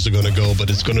coaches are going to go, but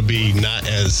it's going to be not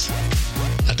as,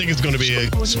 I think it's going to be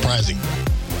surprising.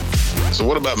 So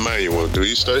what about Manuel? Do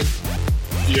he stay?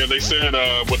 Yeah, they said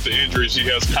with the injuries, he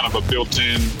has kind of a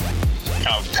built-in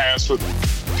kind of pass. I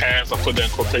put that in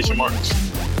quotation marks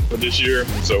for this year.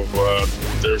 So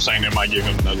they're saying they might give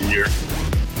him another year.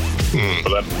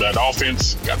 But that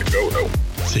offense got to go though.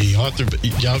 See, Arthur,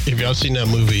 have y'all seen that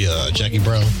movie Jackie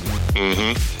Brown?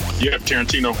 Mm-hmm. Yeah,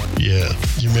 Tarantino. Yeah,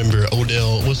 you remember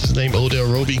Odell? What's his name? Odell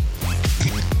Roby.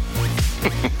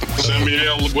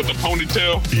 Samuel with the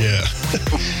ponytail. Yeah.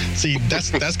 See,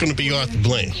 that's going to be Arthur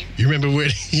Blank. You remember when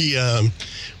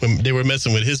when they were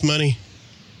messing with his money?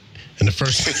 And the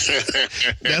first,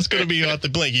 that's going to be Arthur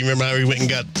Blank. You remember how he went and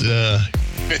got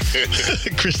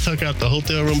Chris Tucker out the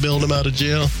hotel room, bailed him out of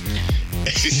jail?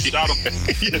 Shot him.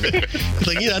 He's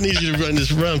like, I need you to run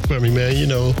this run for me, man. You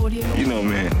know,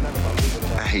 man,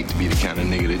 I hate to be the kind of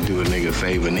nigga that do a nigga a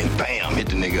favor and then bam, hit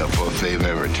the nigga up for a favor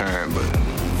in return, but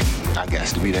I got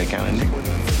to be that kind of nigga.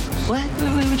 What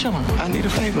you talking about? I need a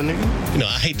favor, nigga.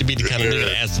 I hate to be the kind of nigga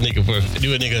that ask the nigga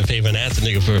do a nigga a favor and ask the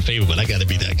nigga for a favor, but I got to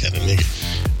be that kind of nigga.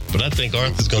 But I think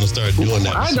Arthur's going to start doing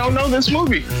that. I don't know this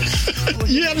movie.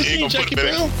 You haven't seen Jackie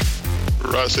Brown?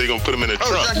 Ross said he's going to put him in the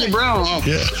trunk. Jackie Brown.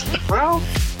 Yeah. Brown?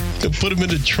 To put him in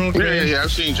the trunk. Yeah.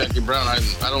 I've seen Jackie Brown. I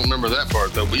don't remember that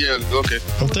part, though. But yeah, okay.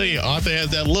 I'll tell you, Arthur has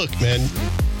that look, man.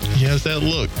 He has that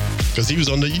look. Because he was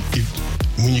on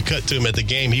when you cut to him at the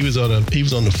game, he was on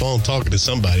the phone talking to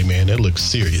somebody, man. That looks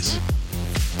serious.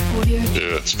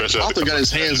 Yeah, especially Arthur got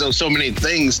his hands on so many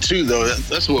things too, though.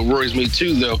 That's what worries me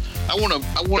too, though. I want an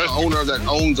owner that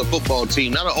owns a football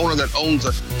team, not an owner that owns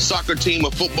a soccer team,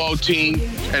 a football team,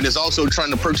 and is also trying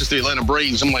to purchase the Atlanta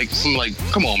Braves. I'm like,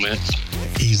 come on, man.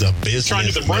 He's a businessman. Trying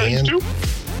to get the Braves too.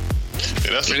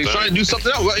 Yeah, and he's trying to do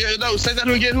something else. Yeah, no, say that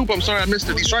again, Hoop. I'm sorry, I missed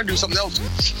it. He's trying to do something else.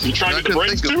 You trying to get the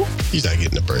Braves too? He's not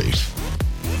getting the Braves.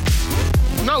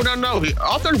 No.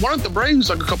 Arthur wanted the Braves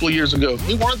like a couple of years ago.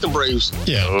 He wanted the Braves.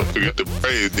 Yeah. Oh, forget the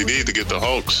Braves. They need to get the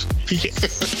Hawks. He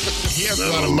has a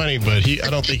lot of money, but I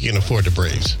don't think he can afford the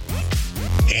Braves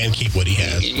and keep what he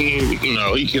has.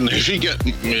 No, he can. If he get,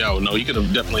 he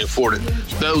can definitely afford it.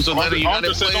 Those Atlanta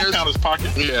United players don't count his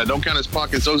pocket. Yeah, don't count his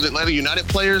pockets. Those Atlanta United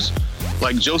players,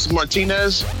 like Joseph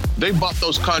Martinez, they bought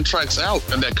those contracts out,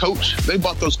 and that coach, they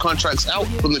bought those contracts out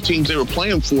from the teams they were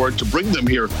playing for to bring them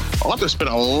here. Arthur spent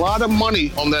a lot of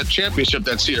money on that championship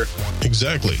that's here.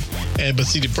 Exactly. But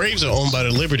see, the Braves are owned by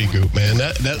the Liberty Group, man.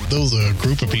 Those are a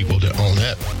group of people that own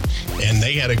that. And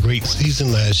they had a great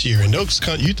season last year. And you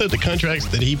thought the contracts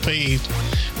that he paid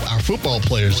our football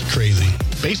players are crazy.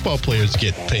 Baseball players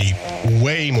get paid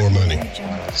way more money.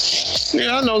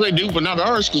 Yeah, I know they do, but not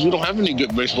ours because we don't have any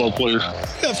good baseball players.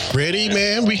 We have Freddie,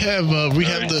 man. We have the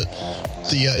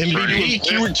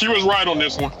MVP. She was right on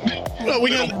this one. No, we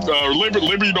got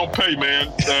Liberty don't pay,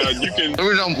 man. You can.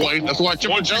 Liberty don't play. That's why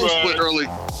Chipper Jones quit early.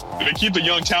 They keep the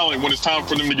young talent. When it's time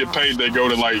for them to get paid, they go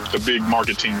to like the big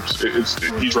market teams.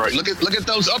 He's right. Look at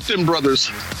those Upton brothers.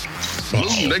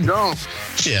 They gone.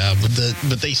 Yeah,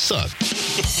 but they suck.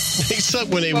 They suck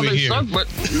when they were here. Suck, but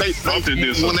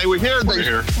when they were here,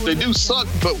 they do suck.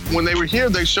 But when they were here,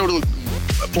 they showed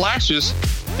flashes.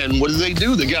 And what did they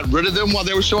do? They got rid of them while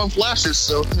they were showing flashes.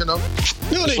 So, No,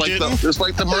 they didn't. Just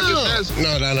like the market says. No.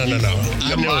 I know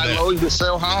that. You can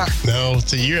sell high. No,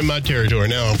 so you're in my territory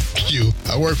now.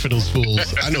 I work for those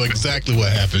fools. I know exactly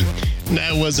what happened. And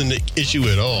that wasn't the issue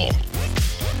at all.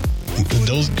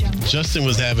 Justin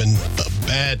was having a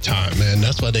bad time, man.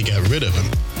 That's why they got rid of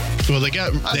him. Well, they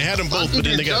had them both, but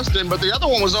then they got Justin. But the other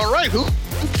one was all right. Who?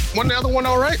 Wasn't the other one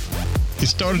all right? They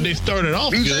started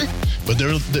off BJ? good, but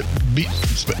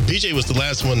BJ was the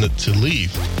last one to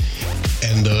leave,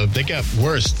 and they got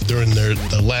worse during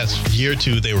the last year or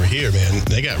two they were here, man.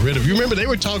 They got rid of. You remember they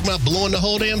were talking about blowing the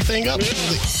whole damn thing up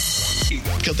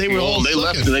because they were all they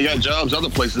left and they got jobs other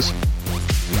places.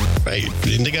 Right.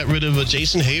 And they got rid of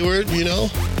Jason Hayward, you know?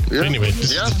 Yeah. Anyway,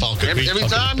 this is the Falcons. Every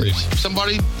time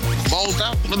somebody balls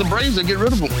out for the Braves, they get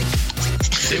rid of them.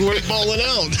 They weren't balling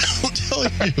out. I'm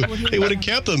telling you. They would have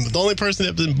kept them. The only person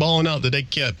that's been balling out that they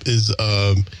kept is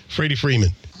Freddie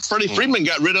Freeman. Freddie Freeman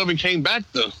got rid of and came back,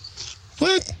 though.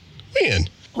 What? Man.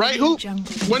 Right?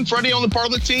 Went Freddie on the part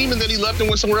of the team, and then he left and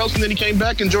went somewhere else, and then he came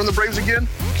back and joined the Braves again?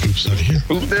 Oops, out of here.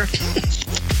 Hoop there?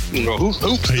 Who's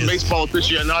the baseball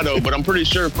aficionado, but I'm pretty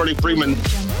sure Freddie Freeman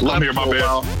left here, my for a bad.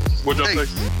 while. What'd y'all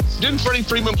say? Didn't Freddie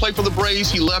Freeman play for the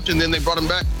Braves? He left, and then they brought him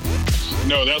back?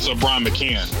 No, that's a Brian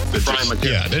McCann.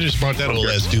 Yeah, they just brought that old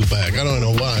ass dude back. I don't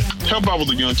know why. Help out with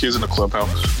the young kids in the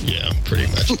clubhouse. Yeah, pretty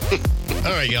much.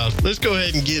 All right, y'all. Let's go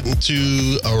ahead and get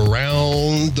into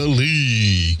Around the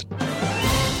League.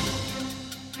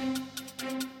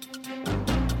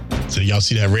 So y'all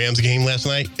see that Rams game last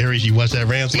night? Aries, you watched that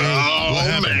Rams game? Oh, what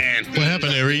happened? man. What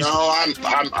happened, Aries? No,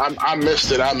 I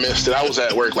missed it. I was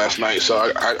at work last night,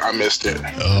 so I missed it.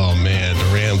 Oh, man. The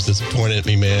Rams disappointed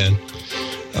me, man.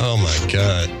 Oh, my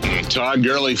God. Todd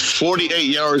Gurley, 48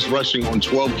 yards rushing on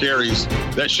 12 carries.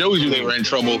 That shows you they were in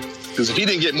trouble. Because if he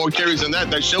didn't get more carries than that,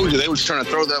 that shows you they were just trying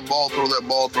to throw that ball. I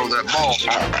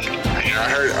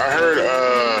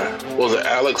heard, what was it,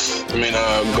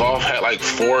 Goff had like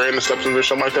 4 interceptions or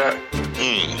something like that.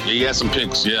 Yeah, he had some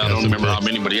picks. Yeah, I don't remember how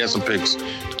many, but he had some picks.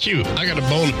 Q, I got a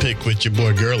bone to pick with your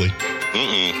boy Gurley.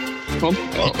 He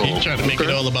tried to make it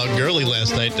all about Gurley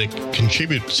last night to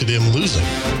contribute to them losing.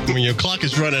 When your clock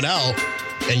is running out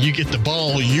and you get the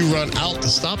ball, you run out to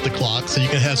stop the clock so you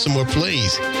can have some more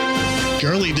plays.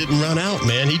 Gurley didn't run out,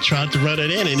 man. He tried to run it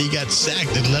in, and he got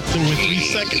sacked and left him with 3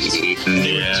 seconds.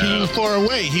 They were too far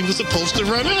away. He was supposed to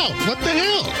run out. What the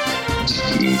hell?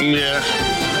 Yeah,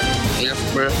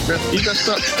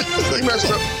 he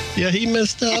messed up. Yeah, he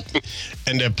messed up.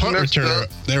 And their punt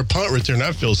returner,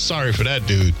 I feel sorry for that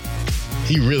dude.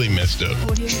 He really messed up.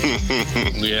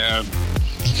 Yeah.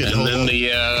 And then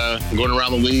going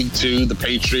around the league, too, the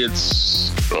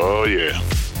Patriots. Oh, yeah,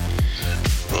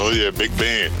 Big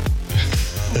Ben.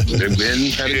 Big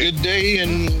Ben had a good day,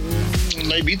 and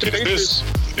they beat the Patriots.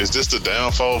 Is this the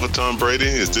downfall for Tom Brady?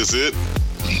 Is this it?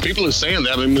 People are saying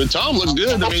that. I mean, Tom looks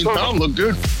good. Tom looked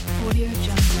good.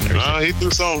 He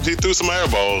threw some air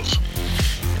balls.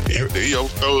 He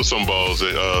threw some balls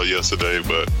yesterday,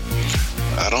 but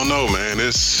I don't know, man.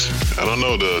 I don't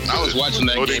know. I was watching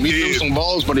that game. He threw some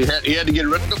balls, but he had to get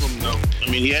rid of them, though. I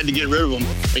mean, he had to get rid of them.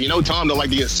 And Tom don't like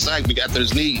to get sacked after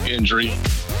his knee injury.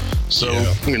 So,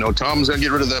 Tom's going to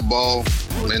get rid of that ball.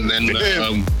 And then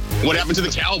what happened to the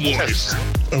Cowboys?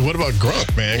 What about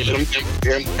Gronk, man? Them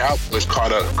Cowboys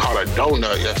caught a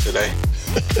donut yesterday.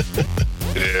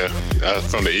 Yeah,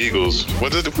 from the Eagles.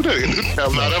 What did No,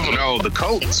 the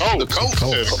Colts. Oh, the Colts.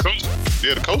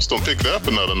 Yeah, the Colts don't pick that up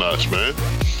another notch, man.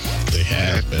 They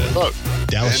have, man. Look,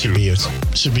 Dallas should be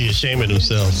ashamed of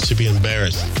themselves. Should be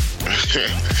embarrassed.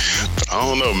 I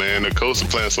don't know, man. The Colts are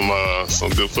playing some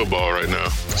good football right now,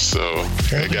 so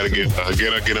they gotta get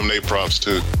them their props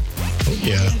too. Oh,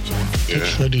 yeah.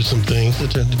 They do some things. They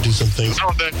tend to do some things. As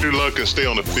long as Andrew Luck can stay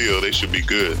on the field, they should be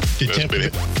good. What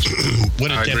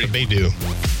did Tampa Bay do?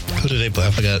 Who did they play?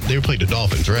 I forgot. They played the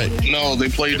Dolphins, right? No, they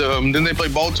played. Didn't they play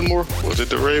Baltimore? Was it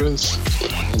the Ravens?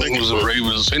 I think it was the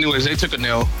Ravens. Anyways, they took a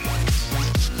nail.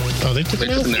 Oh, they took a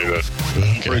nail?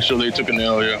 Okay. Pretty sure they took a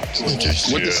nail, yeah.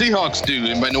 What the Seahawks do?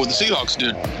 Anybody know what the Seahawks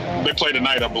did? They play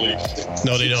tonight, I believe.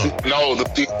 No, they don't. No, the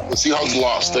Seahawks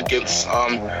lost against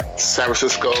San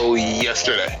Francisco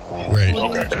yesterday. Right.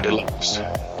 Okay. They lost.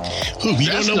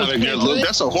 That's not a good look.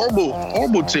 That's a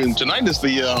horrible team. Tonight is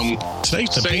the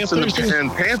Saints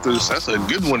and Panthers. That's a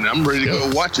good one. I'm ready to go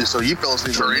watch it, so you fellas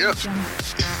need to hurry up.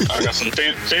 I got some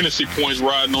fantasy points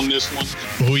riding on this one.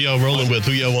 Who y'all rolling with?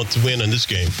 Who y'all want to win in this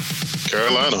game?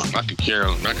 Carolina. I could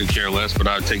care less, but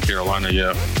I'd take Carolina,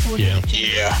 yeah.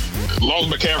 As long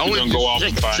as McCaffrey's going to go off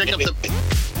and fine.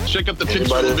 Shake up the picture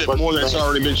a little bit more than it's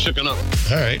already been shaken up.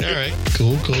 All right.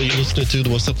 Cool. You're listening to the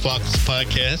What's Up Fox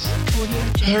podcast.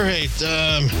 All right.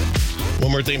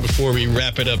 One more thing before we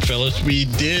wrap it up, fellas. We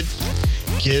did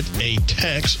get a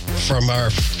text from our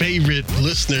favorite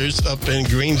listeners up in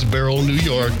Greensboro, New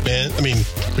York, man. I mean,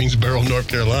 Greensboro, North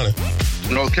Carolina.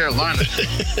 North Carolina.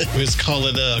 Let's call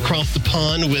it Across the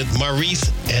Pond with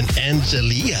Maurice and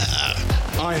Angelia.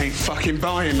 I ain't fucking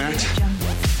buying that.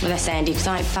 Well, that's handy because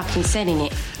I ain't fucking selling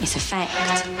it. It's a fact.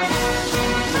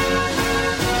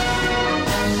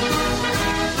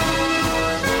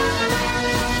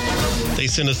 They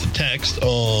sent us a text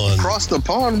on... Across the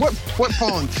pond? What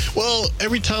pond? Well,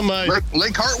 every time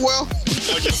Lake Hartwell?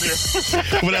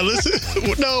 When I listen...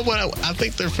 I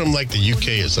think they're from like the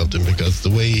UK or something because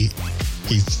the way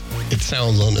It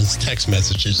sounds on his text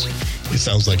messages, it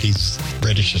sounds like he's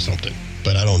British or something,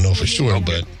 but I don't know for sure.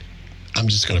 But I'm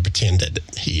just going to pretend that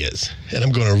he is, and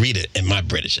I'm going to read it in my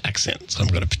British accent. So I'm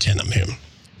going to pretend I'm him.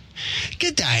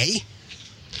 Good day,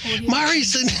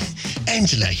 Maurice and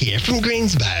Angela here from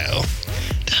Greensboro,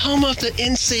 the home of the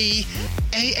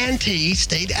NCANT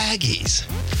State Aggies,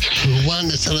 who won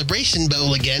the Celebration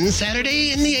Bowl again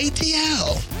Saturday in the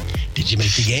ATL. Did you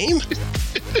make the game?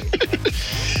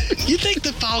 You think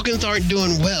the Falcons aren't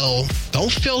doing well? Don't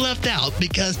feel left out,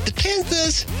 because the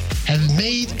Panthers have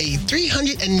made a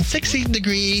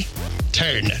 360-degree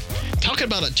turn. Talking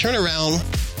about a turnaround.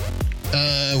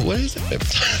 What is it?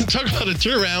 Talk about a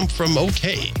turnaround from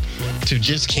okay to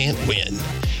just can't win.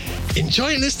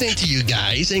 Enjoy listening to you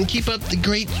guys and keep up the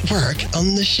great work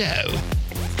on the show.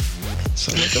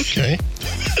 So I'm like, okay.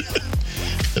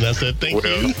 And I said, thank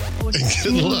you.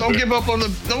 Don't give up on the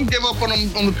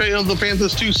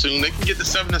Panthers too soon. They can get to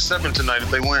 7-7 tonight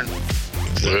if they win.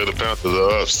 Well, the Panthers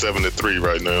are up 7-3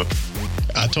 right now.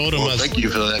 I told him. Thank you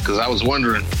for that, because I was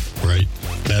wondering. Right.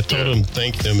 And I told him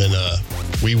thank them, and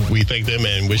we thank them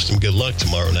and wish them good luck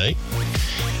tomorrow night,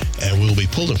 and we'll be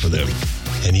pulling for them.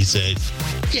 And he said,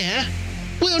 "Yeah,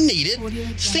 we'll need it.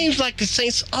 Seems like the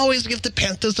Saints always give the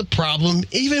Panthers a problem,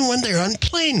 even when they're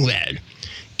unplaying well.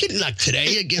 Good luck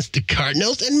today against the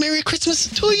Cardinals, and Merry Christmas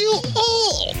to you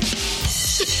all."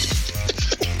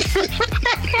 Wow.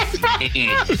 I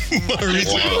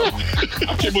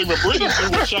can't believe a British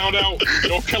would shout out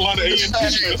North Carolina A&T.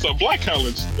 That's a black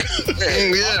college.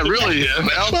 Yeah, really.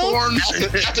 Alcorn.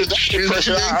 After that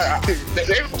pressure,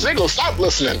 they gonna stop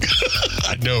listening.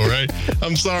 I know, right?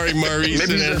 I'm sorry, Maurice.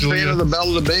 Maybe they're a fan of the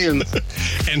Battle of the Bands.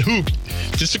 And Hoop,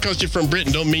 just because you're from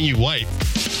Britain don't mean you white.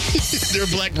 They're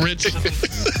black Brits.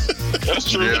 That's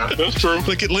true. Yeah. That's true.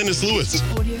 Look at Lennox Lewis.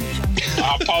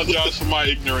 I apologize for my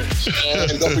ignorance.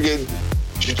 And don't forget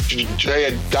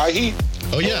Jay Dahi.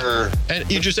 Oh, yeah.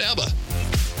 And Idris Elba.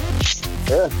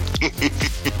 Yeah.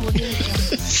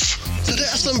 So there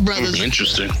are some brothers.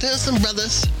 Interesting. There are some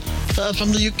brothers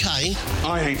from the UK.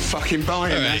 I ain't fucking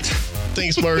buying that.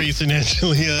 Thanks, Maurice and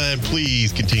Angelia. And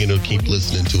please continue to keep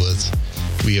listening to us.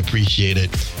 We appreciate it.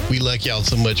 We like y'all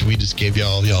so much, we just gave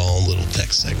y'all own little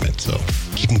text segment. So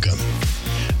keep them coming.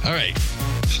 All right.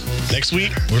 Next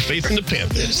week, we're facing the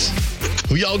Panthers.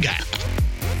 Who y'all got?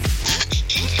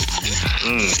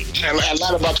 And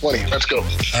not about 20. Let's go. All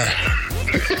right.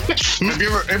 Have you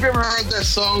ever heard that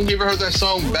song? You ever heard that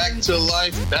song, Back to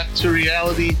Life, Back to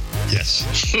Reality? Yes.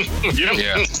 Yeah.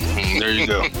 There you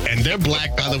go. And they're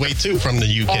black, by the way, too, from the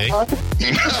UK.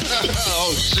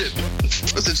 Oh, shit.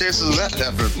 What's the chances of that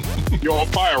happening? You're on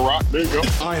fire, Rock. There you go.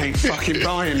 I ain't fucking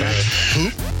buying that.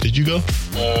 Who? Did you go?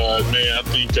 Man, I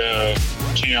think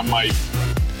Cam might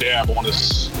dab on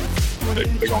us. They're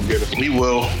going to get us. He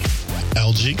will.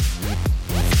 LG?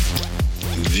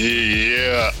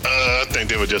 Yeah, I think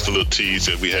they were just a little tease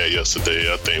that we had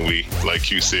yesterday. I think we,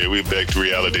 like you said, we're back to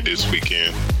reality this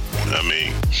weekend. I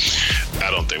mean,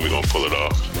 I don't think we're going to pull it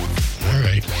off. All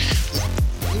right.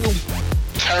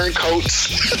 Turncoats.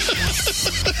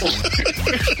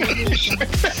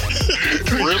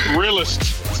 Realist.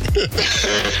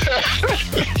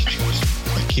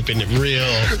 Keeping it real.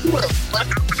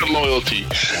 Loyalty.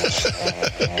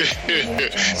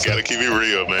 Gotta keep it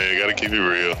real, man. Gotta keep it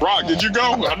real. Rock, did you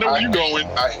go? I know where you're going.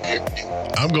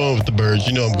 I'm going with the Birds.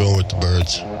 You know I'm going with the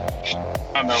Birds.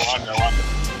 I know.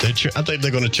 I think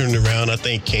they're going to turn it around. I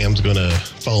think Cam's going to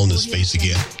fall on his face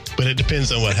again. But it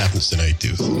depends on what happens tonight,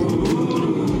 too.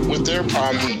 With their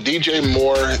problem, DJ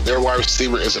Moore, their wide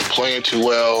receiver, isn't playing too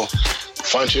well.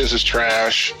 Funchess is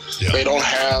trash. Yeah. They don't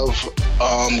have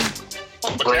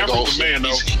Greg Olsen.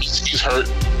 He's hurt.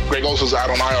 Greg Olsen's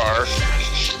out on IR.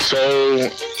 So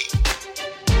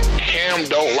Cam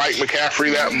don't like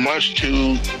McCaffrey that much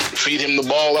to feed him the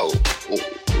ball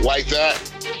like that.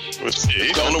 He's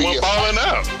the only one balling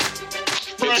out.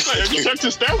 Have you checked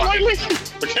his stats lately?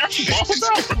 McCaffrey balling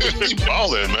out. He's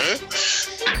balling, man.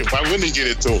 Why wouldn't he get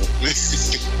it to him?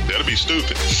 That'd be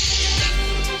stupid.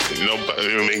 You know, I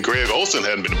mean, Greg Olsen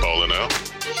hadn't been balling out.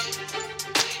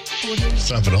 It's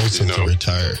time for Olsen to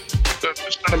retire.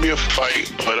 It's gonna be a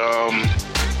fight, but I'm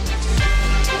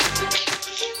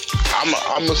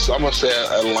gonna say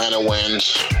Atlanta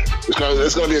wins.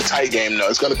 It's gonna be a tight game, though.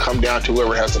 It's gonna come down to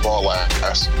whoever has the ball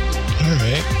last. All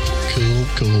right,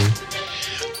 cool.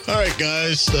 All right,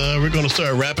 guys, we're gonna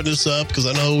start wrapping this up because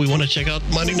I know we want to check out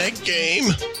the Monday night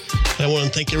game. I want to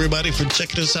thank everybody for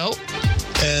checking us out.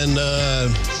 And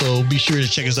so be sure to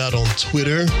check us out on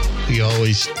Twitter. We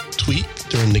always tweet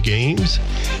during the games.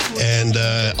 And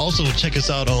also check us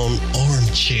out on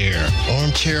Armchair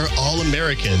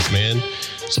All-Americans, man.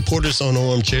 support us on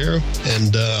OM Chair,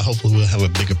 and hopefully we'll have a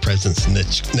bigger presence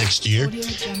next year.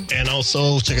 And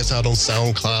also check us out on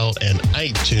SoundCloud and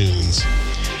iTunes.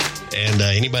 And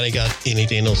anybody got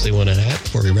anything else they want to add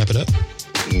before we wrap it up?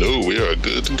 No, we are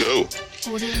good to go.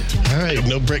 All right,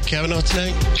 no Brett Kavanaugh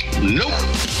tonight? Nope.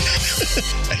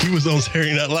 He was on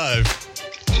Saturday Night Live.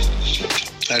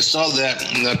 I saw that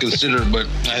and I considered, but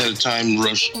I had a time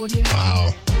rush.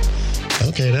 Wow.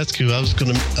 Okay, that's cool. I was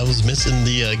missing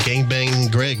the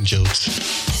gangbang Greg jokes.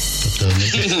 But,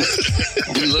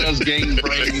 he loves gangbang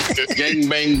Greg.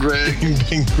 Gangbang Greg.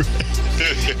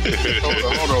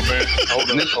 Hold on, man.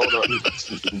 Hold on.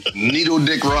 Needle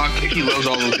Dick Rock. He loves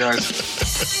all those guys.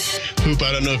 Hoop,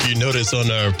 I don't know if you noticed on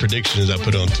our predictions I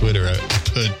put on Twitter, I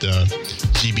put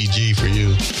GBG for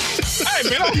you. Hey,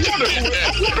 man, I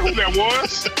wonder who that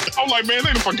was. I was like, man,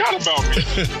 they forgot about me.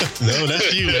 No,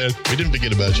 that's you, man. We didn't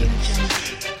forget about you.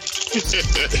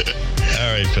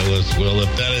 All right, fellas. Well,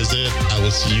 if that is it, I will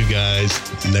see you guys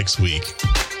next week.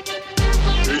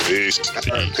 Peace.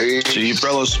 See you,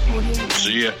 fellas.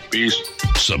 See ya. Peace.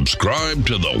 Subscribe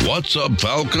to the What's Up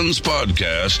Falcons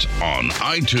podcast on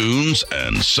iTunes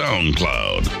and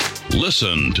SoundCloud.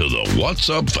 Listen to the What's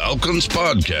Up Falcons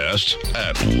podcast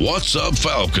at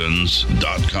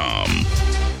whatsupfalcons.com.